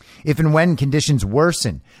 If and when conditions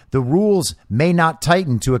worsen, the rules may not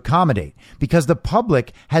tighten to accommodate because the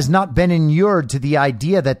public has not been inured to the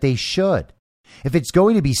idea that they should. If it's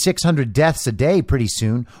going to be 600 deaths a day pretty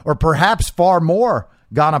soon, or perhaps far more,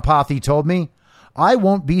 Ganapathy told me, I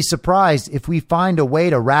won't be surprised if we find a way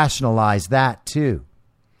to rationalize that too.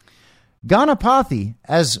 Ganapathy,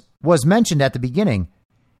 as was mentioned at the beginning,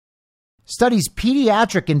 studies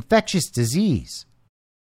pediatric infectious disease.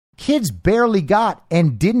 Kids barely got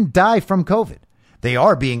and didn't die from COVID. They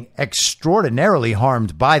are being extraordinarily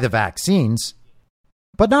harmed by the vaccines,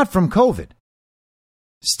 but not from COVID.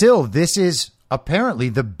 Still, this is apparently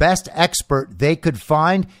the best expert they could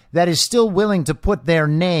find that is still willing to put their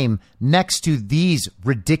name next to these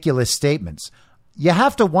ridiculous statements. You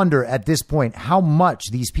have to wonder at this point how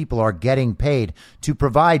much these people are getting paid to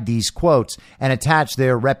provide these quotes and attach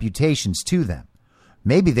their reputations to them.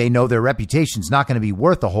 Maybe they know their reputation's not going to be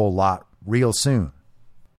worth a whole lot real soon.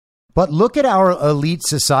 But look at our elite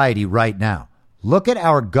society right now. Look at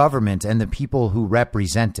our government and the people who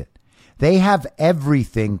represent it. They have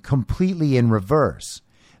everything completely in reverse.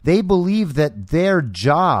 They believe that their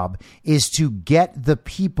job is to get the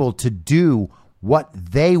people to do what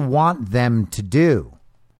they want them to do,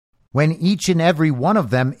 when each and every one of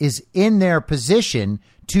them is in their position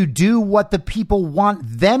to do what the people want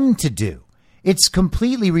them to do. It's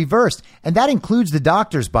completely reversed. And that includes the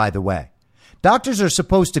doctors, by the way. Doctors are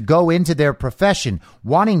supposed to go into their profession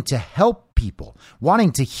wanting to help people,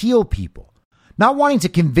 wanting to heal people, not wanting to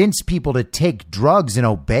convince people to take drugs and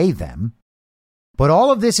obey them. But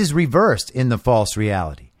all of this is reversed in the false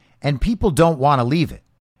reality, and people don't want to leave it.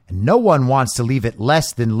 And no one wants to leave it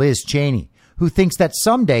less than Liz Cheney, who thinks that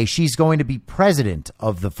someday she's going to be president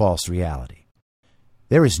of the false reality.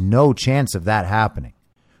 There is no chance of that happening.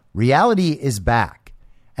 Reality is back,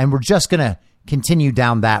 and we're just going to continue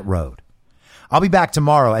down that road. I'll be back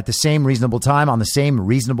tomorrow at the same reasonable time on the same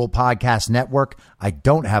reasonable podcast network. I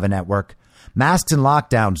don't have a network. Masks and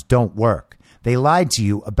lockdowns don't work. They lied to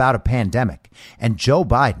you about a pandemic, and Joe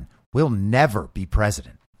Biden will never be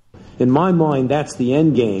president. In my mind, that's the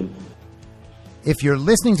end game. If you're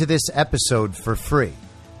listening to this episode for free,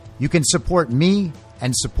 you can support me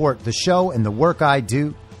and support the show and the work I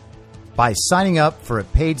do by signing up for a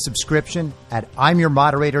paid subscription at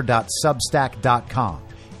imyourmoderator.substack.com.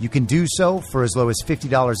 You can do so for as low as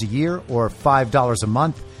 $50 a year or $5 a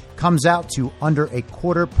month. Comes out to under a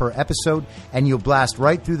quarter per episode, and you'll blast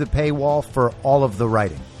right through the paywall for all of the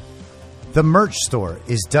writing. The merch store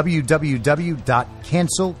is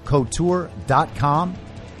www.cancelcouture.com,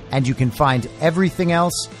 and you can find everything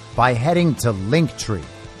else by heading to Linktree,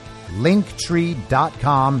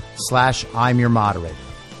 linktree.com/I'm your moderator.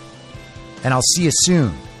 And I'll see you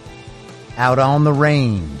soon out on the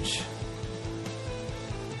range.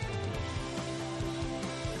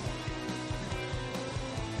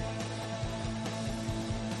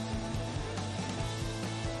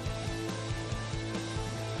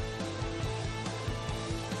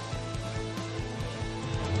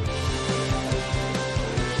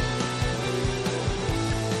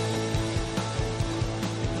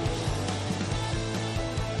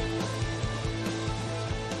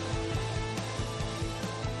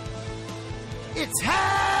 It's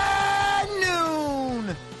high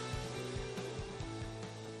noon.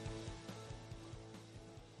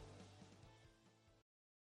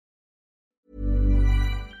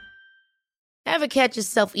 Ever catch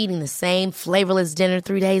yourself eating the same flavorless dinner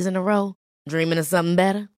 3 days in a row? Dreaming of something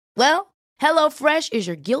better? Well, HelloFresh is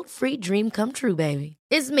your guilt-free dream come true, baby.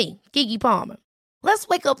 It's me, Keke Palmer. Let's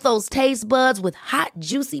wake up those taste buds with hot,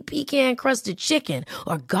 juicy pecan-crusted chicken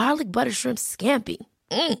or garlic butter shrimp scampi.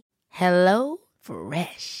 Hello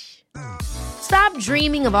Fresh. Stop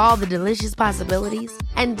dreaming of all the delicious possibilities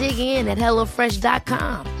and dig in at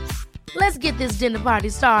HelloFresh.com. Let's get this dinner party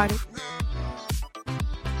started.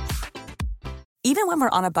 Even when we're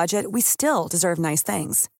on a budget, we still deserve nice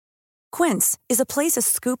things. Quince is a place to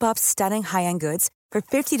scoop up stunning high-end goods for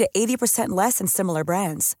 50 to 80% less than similar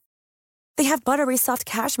brands. They have buttery soft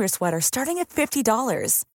cashmere sweaters starting at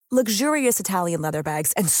 $50, luxurious Italian leather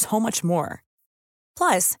bags, and so much more.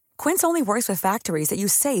 Plus, Quince only works with factories that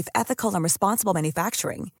use safe, ethical, and responsible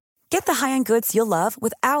manufacturing. Get the high-end goods you'll love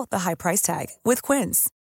without the high price tag with Quince.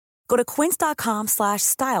 Go to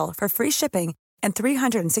quince.com/style for free shipping and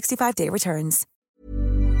 365-day returns.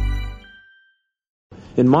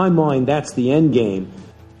 In my mind, that's the end game.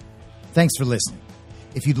 Thanks for listening.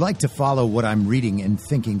 If you'd like to follow what I'm reading and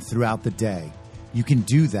thinking throughout the day, you can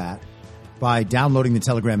do that by downloading the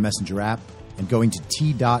Telegram Messenger app and going to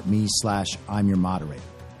t.me/I'm your moderator.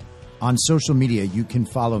 On social media, you can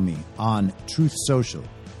follow me on Truth Social,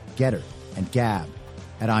 Getter, and Gab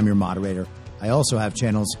at I'm your moderator. I also have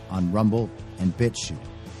channels on Rumble and BitChute.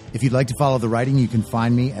 If you'd like to follow the writing, you can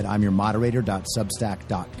find me at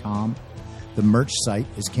imyourmoderator.substack.com. The merch site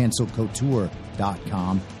is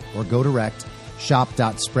cancelcouture.com, or go direct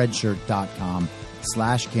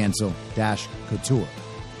shop.spreadshirt.com/cancel-couture.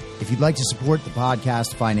 If you'd like to support the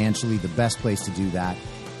podcast financially, the best place to do that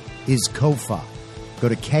is Ko-Fi. Go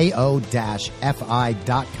to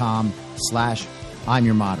ko-fi.com/I'm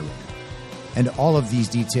your moderator. And all of these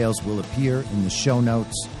details will appear in the show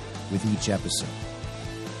notes with each episode.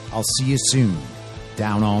 I'll see you soon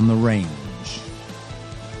down on the range.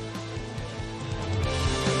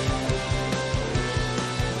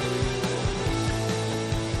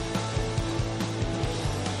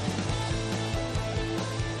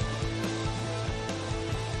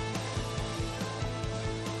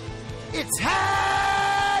 It's happening!